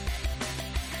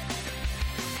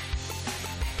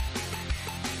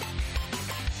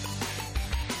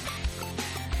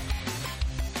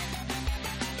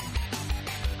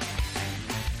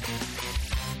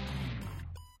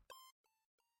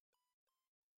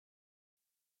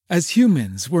 As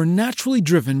humans, we're naturally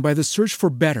driven by the search for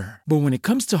better. But when it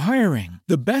comes to hiring,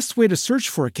 the best way to search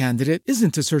for a candidate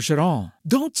isn't to search at all.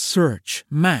 Don't search,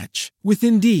 match with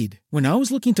Indeed. When I was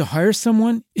looking to hire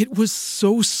someone, it was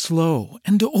so slow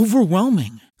and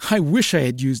overwhelming. I wish I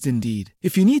had used Indeed.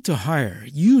 If you need to hire,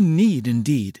 you need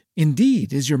Indeed.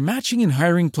 Indeed is your matching and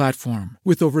hiring platform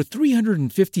with over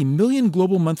 350 million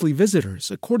global monthly visitors,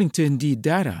 according to Indeed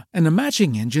data, and a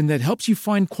matching engine that helps you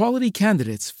find quality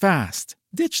candidates fast.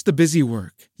 Ditch the busy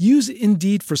work. Use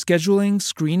Indeed for scheduling,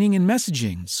 screening, and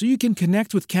messaging so you can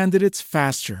connect with candidates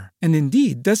faster. And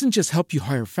Indeed doesn't just help you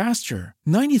hire faster.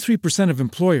 93% of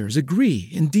employers agree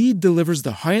Indeed delivers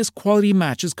the highest quality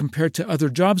matches compared to other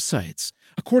job sites,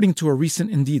 according to a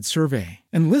recent Indeed survey.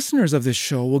 And listeners of this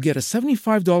show will get a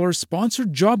 $75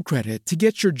 sponsored job credit to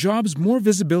get your jobs more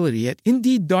visibility at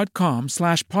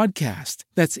Indeed.com/podcast.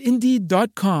 That's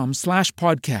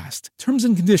Indeed.com/podcast. Terms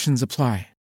and conditions apply.